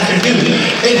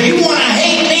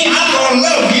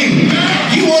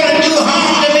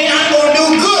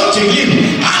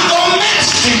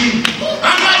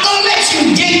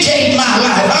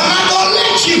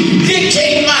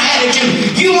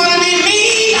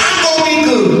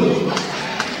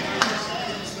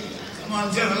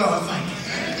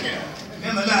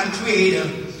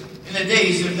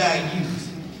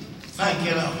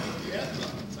Thank you,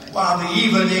 Lord. While the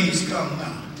evil days come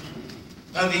now,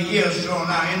 the years draw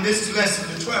nigh. In this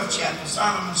lesson, the 12th chapter,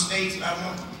 Solomon states, and I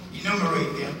won't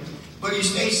enumerate them, but he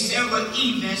states several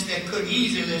events that could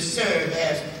easily serve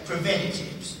as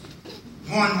preventatives.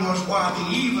 One was while the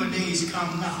evil days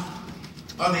come now,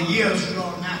 or the years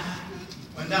draw nigh,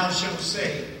 when thou shalt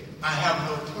say, I have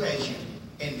no pleasure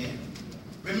in them.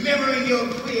 Remembering your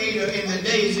Creator in the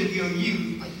days of your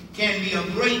youth can be a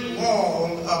great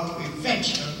wall of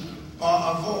prevention or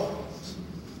avoidance.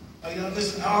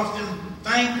 Listen, I often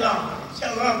thank God and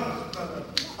tell others, Brother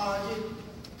Hardy,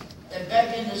 that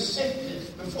back in the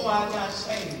 60s, before I got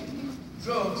saved,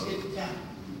 drugs hit town.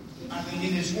 I mean,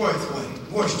 in its worst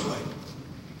way.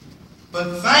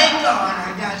 But thank God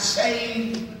I got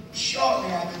saved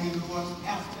shortly, I believe it was,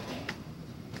 after that.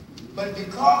 But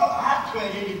because I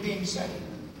credited being saved,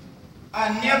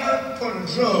 I never put a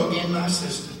drug in my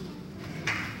system.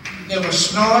 Never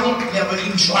snorted, never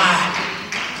even tried.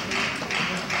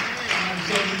 I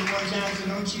told you one time, I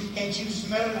said, can't you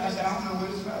smell it? I said, I don't know what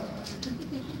it smells like.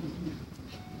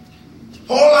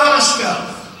 Whole lot of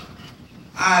stuff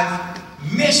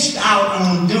I've missed out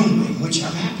on doing, which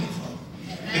I'm happy for,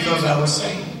 because I was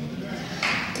saved.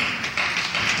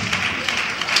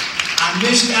 I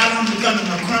missed out on becoming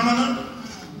a criminal.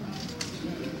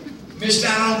 Missed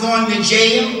out on going to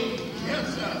jail.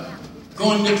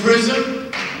 Going to prison.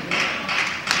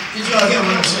 Did y'all hear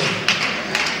what I'm saying?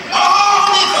 All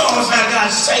because I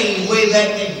got saved way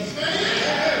back then.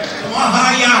 Come on,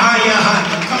 higher.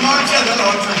 Come on, tell the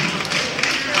Lord thank you.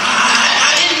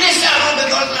 I didn't miss out on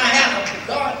because I had a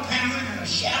godparent and a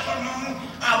chaperone.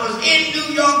 I was in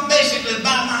New York basically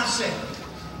by myself.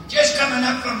 Just coming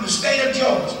up from the state of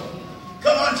Georgia.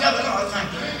 Come on, tell the Lord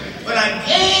thank you. But I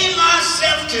gave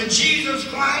myself to Jesus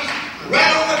Christ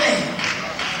right over there.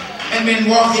 And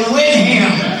been walking with Him.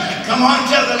 Come on,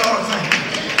 tell the Lord thank you.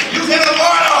 You can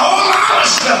avoid a whole lot of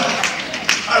stuff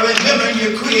by remembering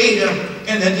your Creator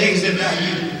in the days of thy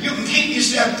youth. You can keep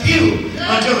yourself pure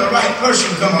until the right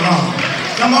person come along.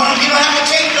 Come on, you don't have to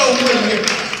take no with you.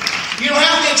 You don't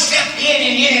have to accept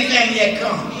anything that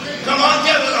comes. Come on,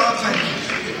 tell the Lord thank you.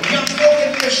 Young folk,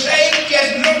 if you're saved,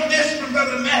 just know this from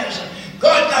Brother Madison.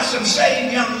 God got some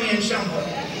saved young men somewhere.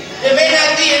 They may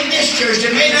not be in this church.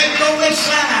 They may not go with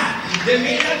Sinai. They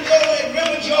may not go with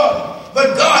River Jordan.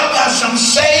 But God got some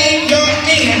saved young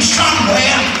men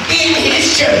somewhere in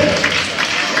His church.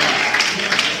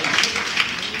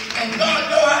 And God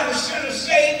knows how to send a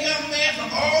saved young man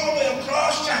from all the way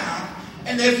across town,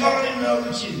 and they fall in love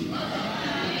with you.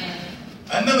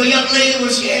 I remember a young lady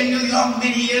was here in New York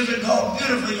many years ago,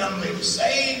 beautiful young lady,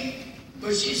 saved,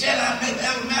 but she said, I made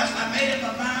up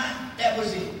my mind, that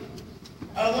was it.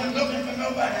 I wasn't looking for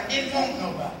nobody, I didn't want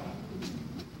nobody.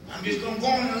 I'm just going to go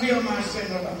on and live myself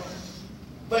nobody.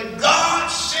 But God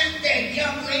sent that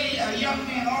young lady, a young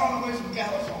man all the way from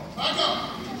California.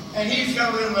 And he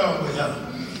fell in love with her.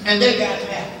 And they got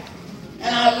married.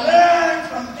 And I learned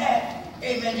from that,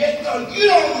 amen, just because you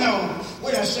don't know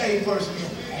what a saved person is.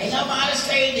 Ain't nobody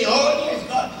saved the audience.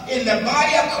 In the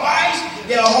body of Christ,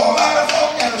 there are a whole lot of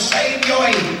folk that will save your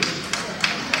age.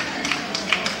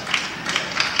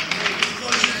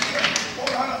 Because a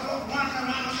whole lot of folk running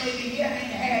around maybe here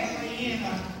ain't halfway in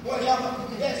or whatever.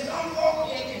 There's some folk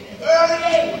in the early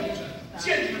age.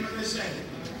 Children of the saints.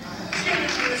 Children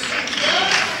of the saints.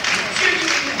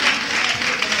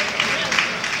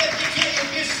 Let me tell you, if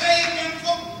you save them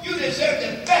folk, you deserve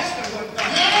the best of what God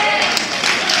has.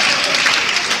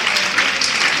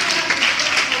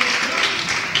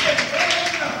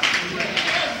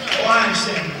 I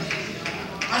understand.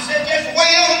 I said, just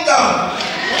wait on God.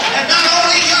 And not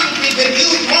only young people, you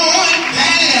going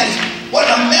past what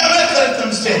America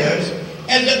considers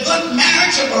as a good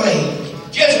marriageable age.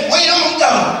 Just wait on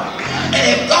God.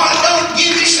 And if God don't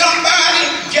give you somebody,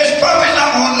 just purpose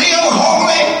I'm going to live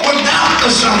holy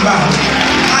without somebody.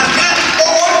 I got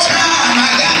more time.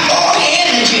 I got more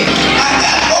energy. I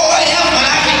got more effort.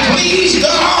 I can please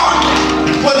God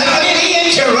without any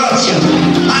interruption.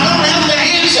 I don't have to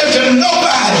answer to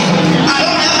nobody. I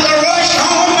don't have to rush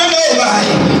home to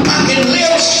nobody. I can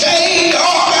live saved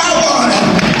all I want.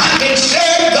 I can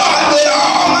serve God with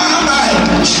all my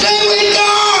might. Stay with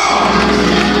God.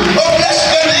 Oh, bless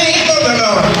the name of the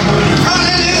Lord.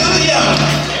 Hallelujah.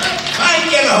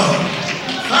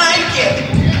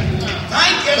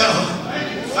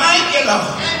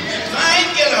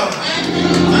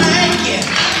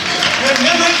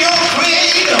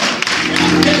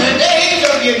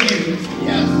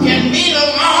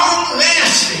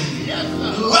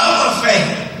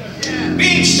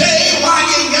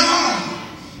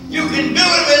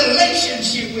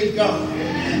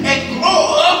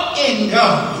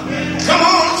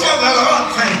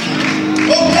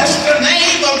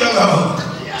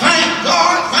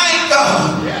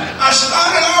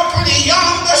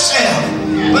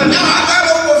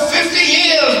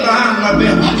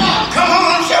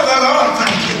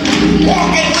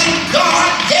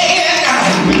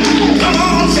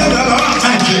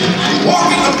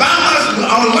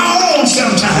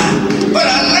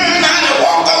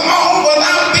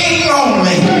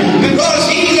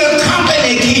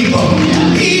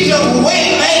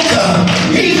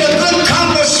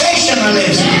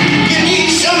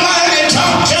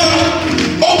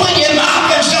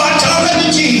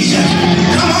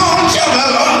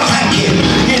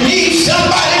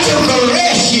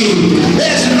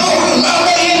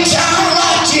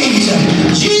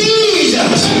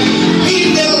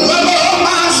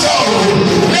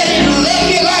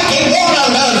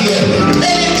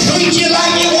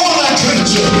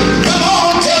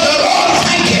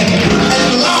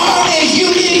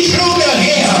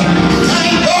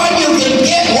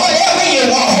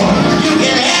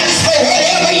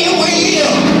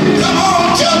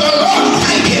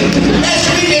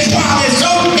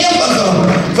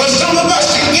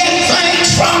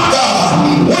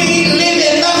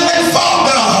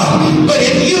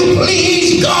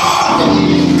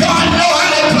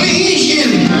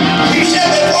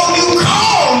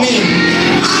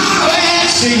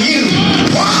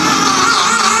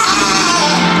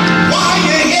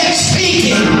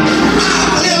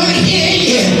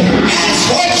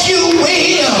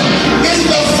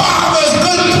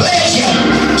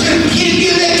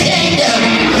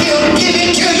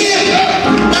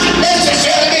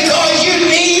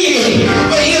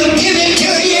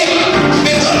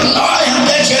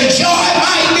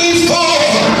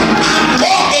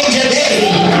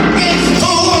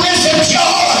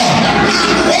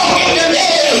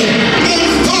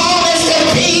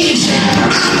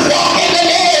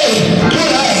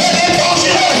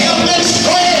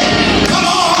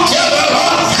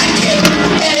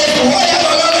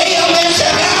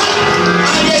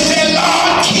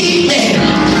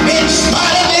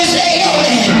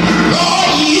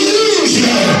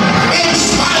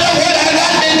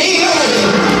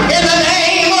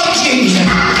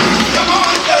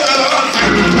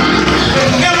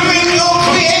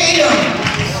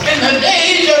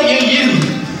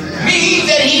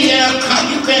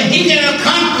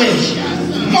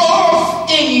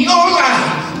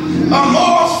 or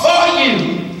more for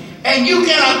you, and you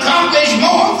can accomplish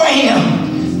more for him.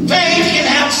 Things can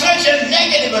have such a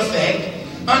negative effect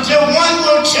until one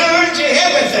will turn to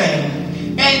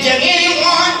everything and to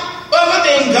anyone other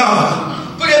than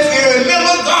God. But if you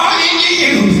remember God in your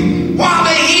youth, while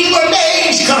the evil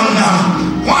days come now,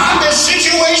 while the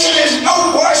situation is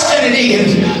no worse than it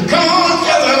is, come on,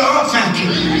 tell the Lord thank you.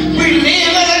 We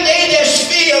live in a day that's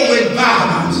filled with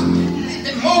violence,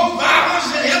 more violence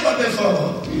than ever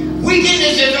before.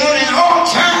 Wickedness is on an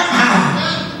all-time high.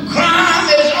 Crime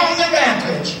is on the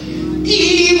rampage.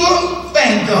 Evil,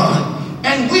 thank God,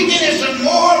 and wickedness is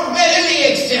more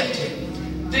readily accepted.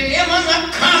 The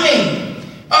imminent coming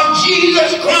of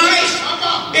Jesus Christ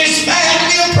is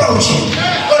fastly approaching,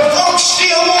 but folks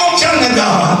still won't turn to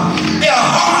God. Their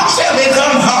hearts have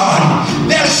become hard.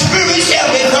 Their spirits have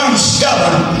become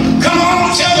stubborn. Come on,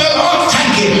 tell the Lord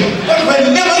thank you. But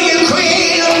remember your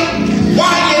Creator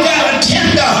while you got a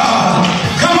tender heart.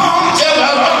 Come on, tell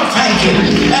the Lord thank you.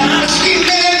 And I see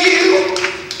many of you,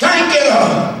 thank you,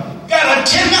 Lord, got a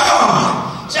tender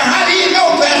heart. So how do you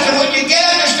know, Pastor, when you get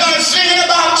up and start singing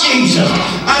about Jesus?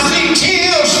 I see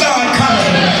tears start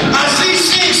coming. I see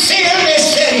sincerity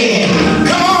set in.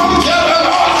 Come on, tell the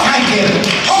Lord thank you.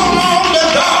 Hold on to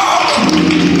God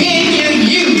in your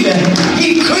youth.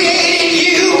 He created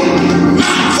you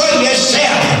not for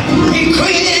yourself. He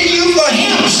created you for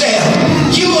himself.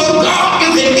 You are God. You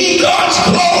can be God's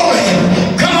glory.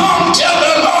 Come on, tell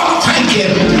the Lord thank you.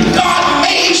 God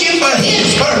made you for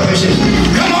his purposes.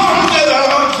 Come on, tell the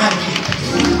Lord thank you.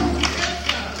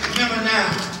 Remember now.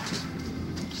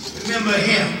 Remember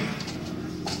him.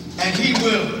 And he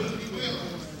will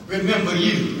remember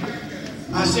you.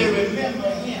 I say remember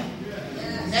him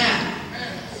now.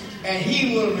 And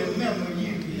he will remember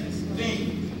you.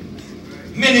 Then,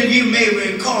 many of you may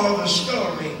recall the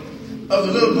story of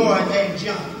the little boy named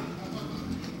John.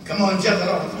 Come on, tell the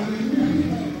Lord.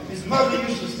 His mother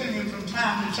used to send him from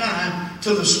time to time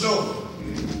to the store.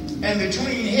 And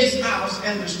between his house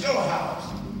and the storehouse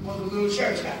was a little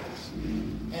church house.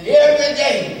 And every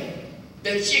day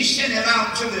that she sent him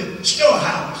out to the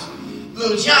storehouse,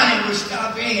 little Johnny would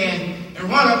stop in and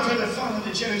run up to the front of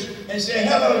the church and say,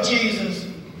 "Hello, Jesus,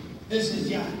 this is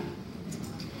Johnny."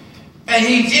 And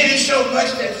he did it so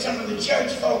much that some of the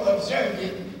church folk observed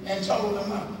it and told the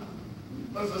mother.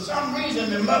 But for some reason,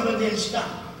 the mother didn't stop.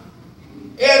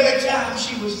 Every time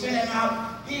she would send him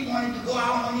out, he wanted to go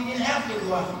out when he didn't have to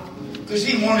go out, because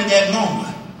he wanted that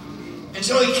moment. And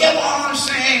so he kept on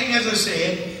saying, as I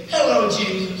said, "Hello,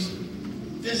 Jesus,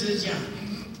 this is Johnny."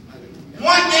 And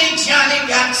one day, Johnny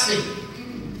got sick.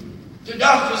 The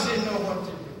doctors didn't know what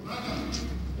to do.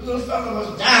 The little fellow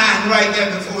was dying right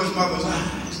there before his mother's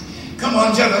eyes. Come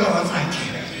on, tell the Lord thank you.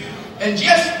 And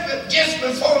just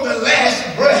before the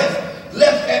last breath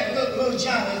left that little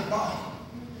Johnny's body,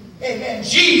 amen,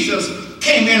 Jesus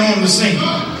came in on the scene.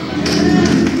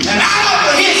 And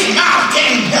out of his mouth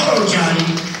came, "Hello, Johnny,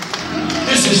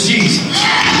 this is Jesus."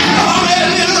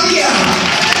 Hallelujah.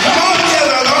 Come on, tell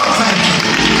the Lord thank you.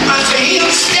 I say he'll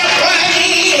step right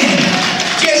in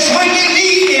just when you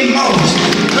need him most.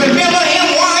 Remember him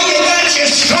while you got your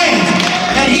strength,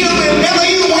 and he'll remember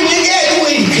you when you get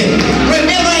weak.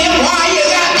 Remember him while you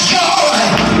got joy,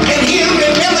 and he'll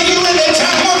remember you in the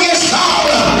time of your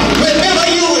sorrow. Remember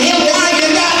him while you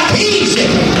got peace,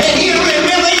 and he'll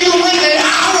remember you when the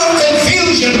hour of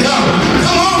confusion comes.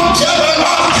 Come on, tell the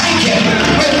Lord thank you.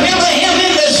 Remember him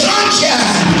in the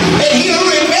sunshine, and he'll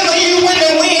remember you when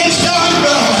the wind starts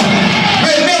blowing.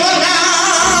 Remember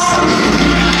now,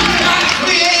 God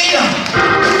created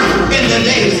in the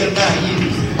days of thy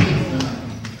youth,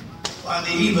 while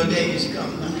the evil days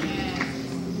come now.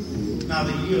 Now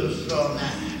the years draw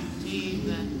nigh.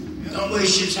 Don't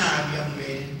waste your time, young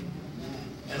man.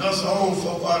 And us old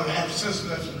folk ought to have sense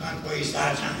enough to not waste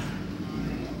our time.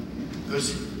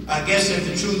 Because I guess if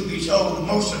the truth be told,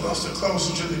 most of us are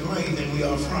closer to the grave than we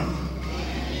are from it.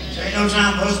 So ain't no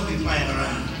time for us to be playing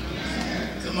around.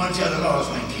 Come on, tell the Lord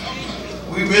thank you.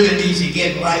 We really need to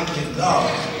get right with God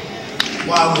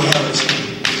while we have a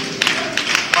chance.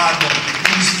 While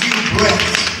these few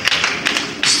breaths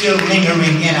still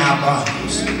lingering in our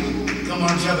bodies. Come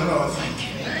on, tell the Lord thank you.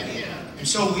 And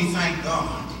so we thank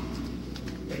God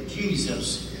that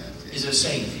Jesus is a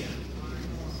Savior.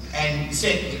 And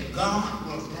said that God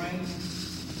will bring.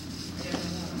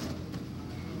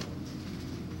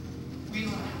 We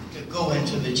don't have to go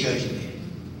into the judgment.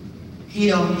 He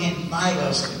don't invite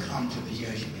us to come to the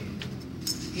judgment.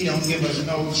 He don't give us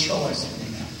no choice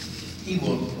in that. He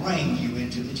will bring you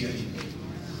into the judgment.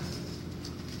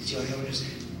 Did y'all hear what I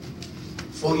said?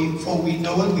 Before we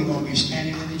know it, we're going to be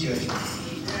standing in the judgment.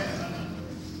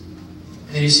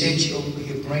 And then he said,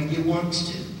 you'll bring your works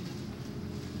to.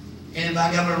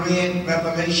 Anybody ever read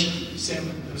Revelation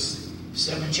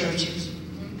 7 churches?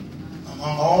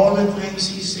 Among all the things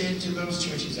he said to those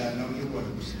churches, I know your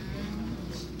works.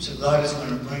 So God is going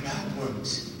to bring our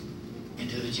works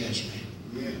into the judgment.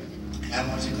 Yeah. And I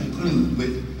want to conclude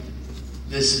with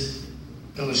this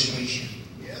illustration.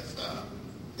 Yes, sir.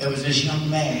 There was this young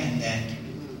man that,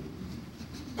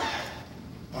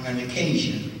 on an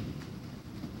occasion,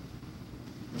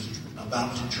 was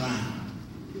about to drown.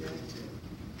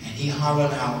 And he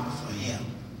hollered out for help.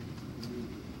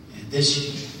 And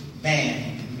this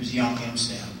man, who was young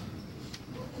himself,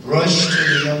 rushed to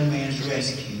the young man's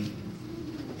rescue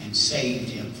and saved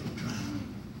him from drowning.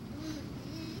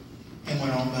 And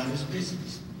went on about his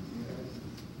business.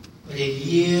 But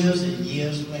years and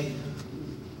years later,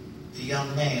 the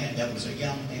young man, that was a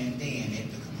young man then, had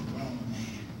become a grown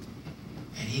man.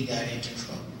 And he got into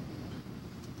trouble.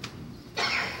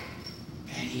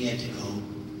 And he had to go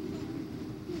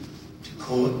to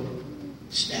court,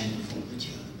 stand before the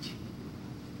judge.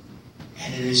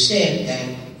 And it is said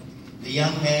that the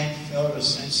young man felt a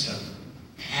sense of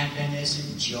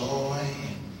happiness and joy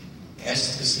and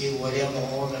ecstasy, whatever,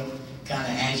 all the kind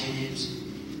of adjectives,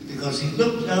 because he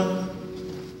looked up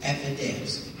at the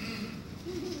desk.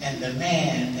 And the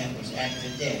man that was at the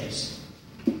desk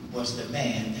was the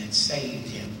man that saved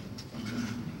him from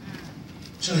drowning.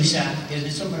 So he said, is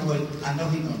there somebody where I know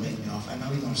he's going to let me off. I know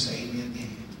he's going to save me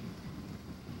again.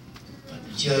 But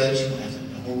the judge, after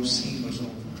the whole scene was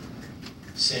over,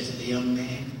 said to the young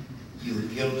man, you're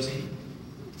guilty,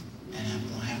 and I'm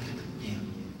going to have to condemn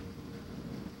you.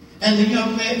 And the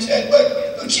young man said,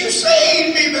 but you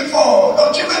saved me before.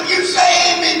 Don't you remember? You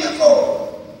saved me before.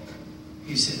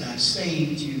 He said, I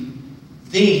saved you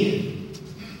then.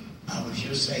 I was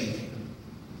your Savior.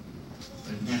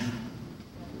 But now,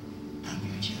 I'm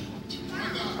your judge.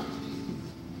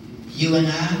 You and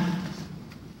I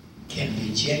can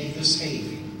reject the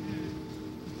Savior,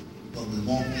 but we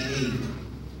won't be able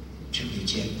to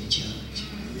reject the judge.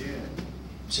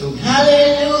 So,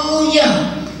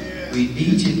 hallelujah! We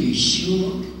need to be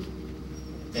sure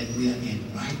that we are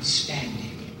in right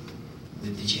standing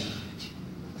with the judge.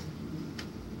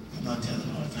 I'm going to tell the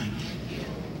Lord, thank you.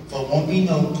 For it won't be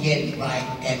no get right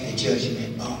at the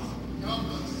judgment bar.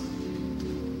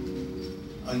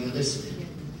 Are you listening?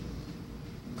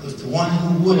 Because the one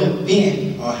who would have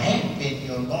been or had been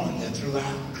your lawyer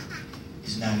throughout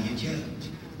is now your judge.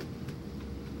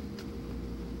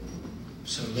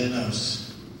 So let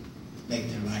us make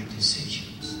the right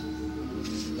decisions.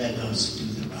 Let us do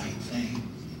the right thing.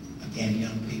 Again,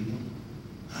 young people,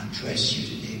 I address you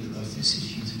today because this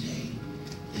is you today.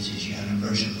 This is your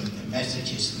anniversary, but the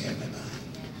message is for everybody.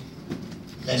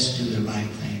 Let's do the right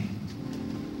thing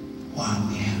while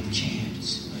we have a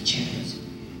chance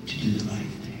to do the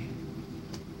right thing.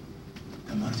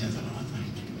 Come on, tell the Lord,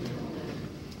 thank you.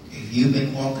 If you've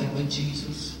been walking with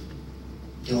Jesus,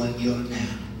 doing your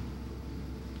now,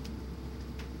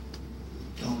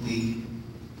 don't be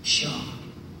shocked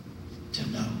to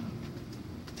know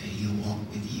that He'll walk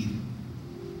with you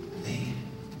then.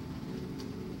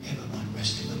 Everyone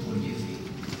resting upon your feet.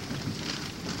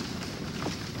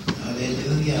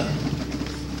 Hallelujah.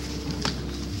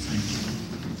 Thank you.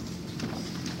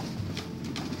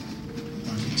 I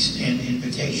want to extend the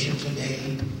invitation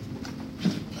today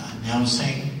by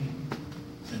announcing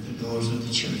that the doors of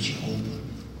the church are open.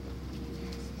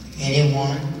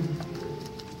 Anyone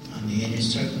under any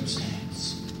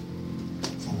circumstance,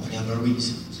 for whatever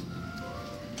reasons,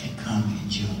 can come and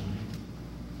join.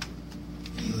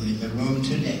 If you're in the room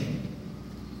today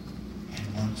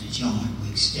and want to join, we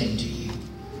extend to you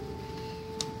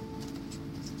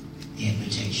the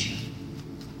invitation.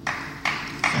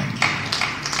 Thank you.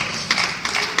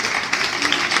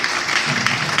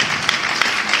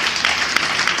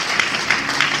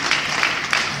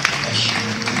 Bless you.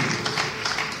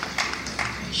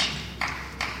 Bless you.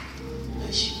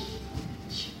 Bless you.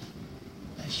 Bless you.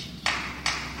 Bless you.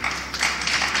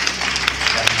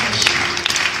 God bless you.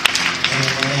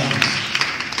 Anyone else?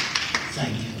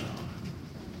 Thank you, Lord.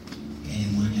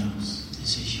 Anyone else?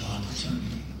 This is your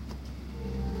opportunity.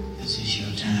 This is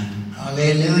your time.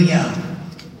 Hallelujah.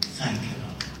 Thank you,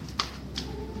 Lord.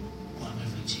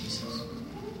 Wonderful Jesus.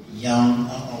 Young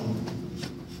or old.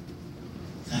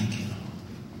 Thank you, Lord.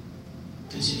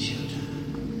 This is your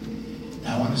time.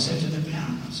 Now I want to say to the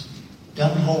parents,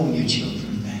 don't hold your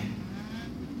children back.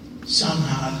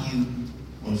 Somehow you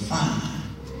will find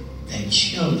that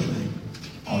children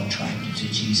are attracted to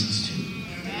Jesus too.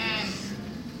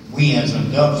 We as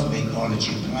adults may call it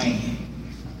you playing,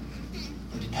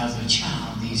 but as a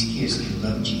child, these kids can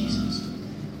love Jesus.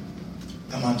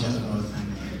 Come on, tell the Lord, thank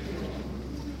you.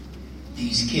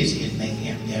 These kids can make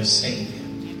him their Savior.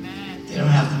 Amen. They don't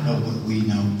have to know what we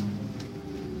know.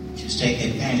 Just take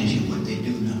advantage of what they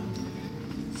do know.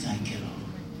 Thank you, Lord.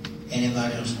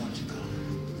 Anybody else want to come?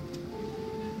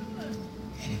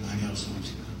 Anybody else want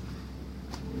to come?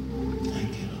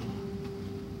 Thank you, Lord.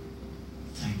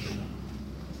 Thank you, Lord.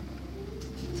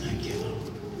 Thank you,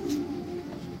 Lord.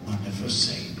 Wonderful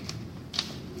Savior.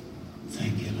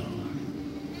 Thank you, Lord.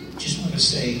 Just want to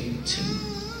say, too,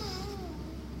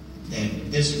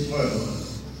 that this world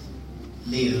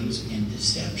lives in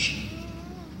deception.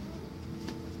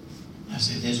 I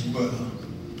said, this world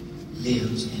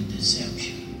lives in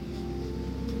deception.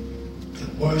 The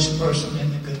worst person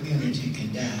in the community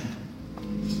can die.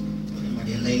 But when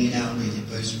they lay it out, they're the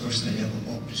worst person that ever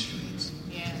walked the streets.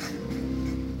 Yeah.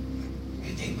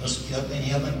 If they must be up in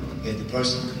heaven, if the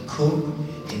person can cook,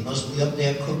 they must be up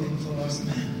there cooking for us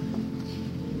now.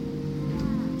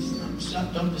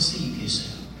 Don't deceive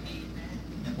yourself.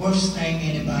 The worst thing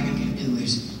anybody can do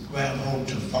is grab hold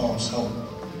to false hope.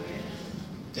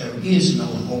 There is no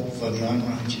hope for the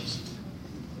unrighteous.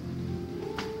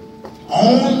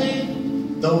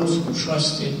 Only those who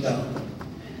trust in God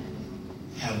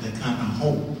have the kind of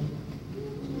hope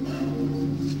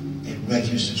that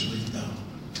registers with God.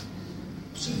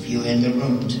 So if you're in the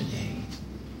room today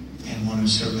and want to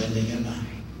surrender your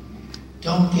life,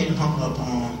 don't get hung up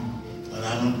on, well,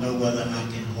 I don't know whether I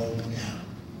can hold out.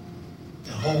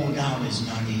 The hold out is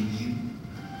not in you.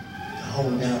 The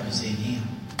hold out is in him.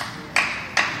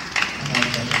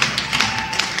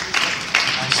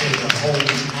 I say the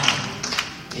holding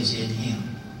out is in him.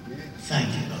 Thank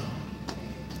you, Lord.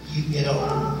 You get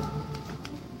old.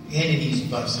 Any of these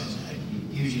buses, I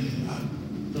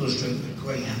illustrate with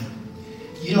Greyhound.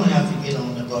 You don't have to get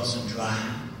on the bus and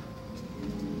drive.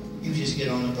 You just get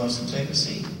on the bus and take a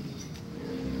seat.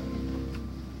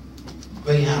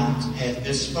 Greyhound has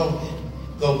just spoken.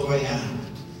 Go Greyhound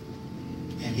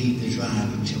and leave the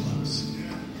driving to us.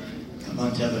 Come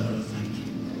on, tell the Lord, thank you.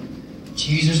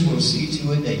 Jesus will see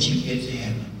to it that you get to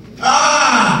heaven.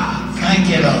 Ah! Thank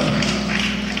you, Lord.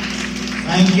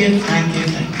 Thank you, thank you,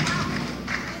 thank you.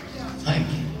 Thank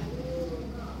you.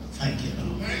 Thank you,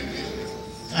 Lord.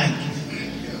 Thank you.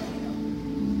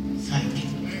 Thank you.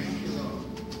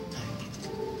 Thank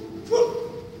you. Woo.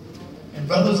 And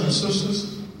brothers and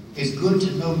sisters, it's good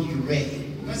to know you're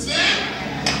ready. That's it.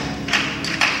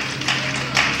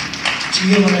 You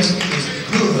hear what I say? It's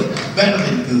good, better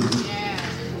than good,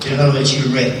 to know that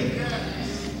you're ready.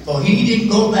 For he didn't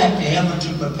go back to heaven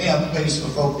to prepare a place for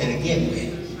folk that are getting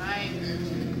ready.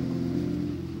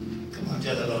 Come on,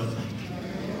 tell the Lord, thank you.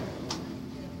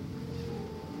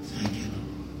 Thank you, Lord.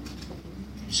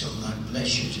 And so God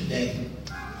bless you today.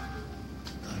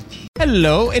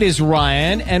 Hello, it is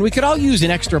Ryan, and we could all use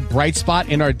an extra bright spot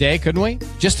in our day, couldn't we?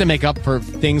 Just to make up for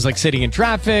things like sitting in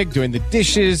traffic, doing the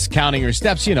dishes, counting your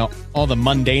steps, you know, all the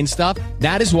mundane stuff.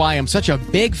 That is why I'm such a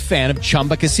big fan of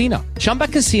Chumba Casino. Chumba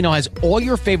Casino has all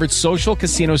your favorite social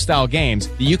casino-style games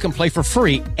that you can play for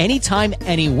free anytime,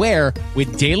 anywhere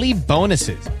with daily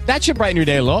bonuses. That should brighten your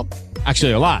day a little.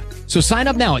 Actually, a lot. So sign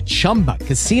up now at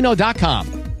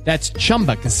ChumbaCasino.com. That's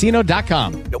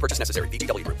ChumbaCasino.com. No purchase necessary.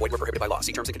 VGW Group. Void where prohibited by law.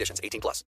 See terms and conditions. 18+.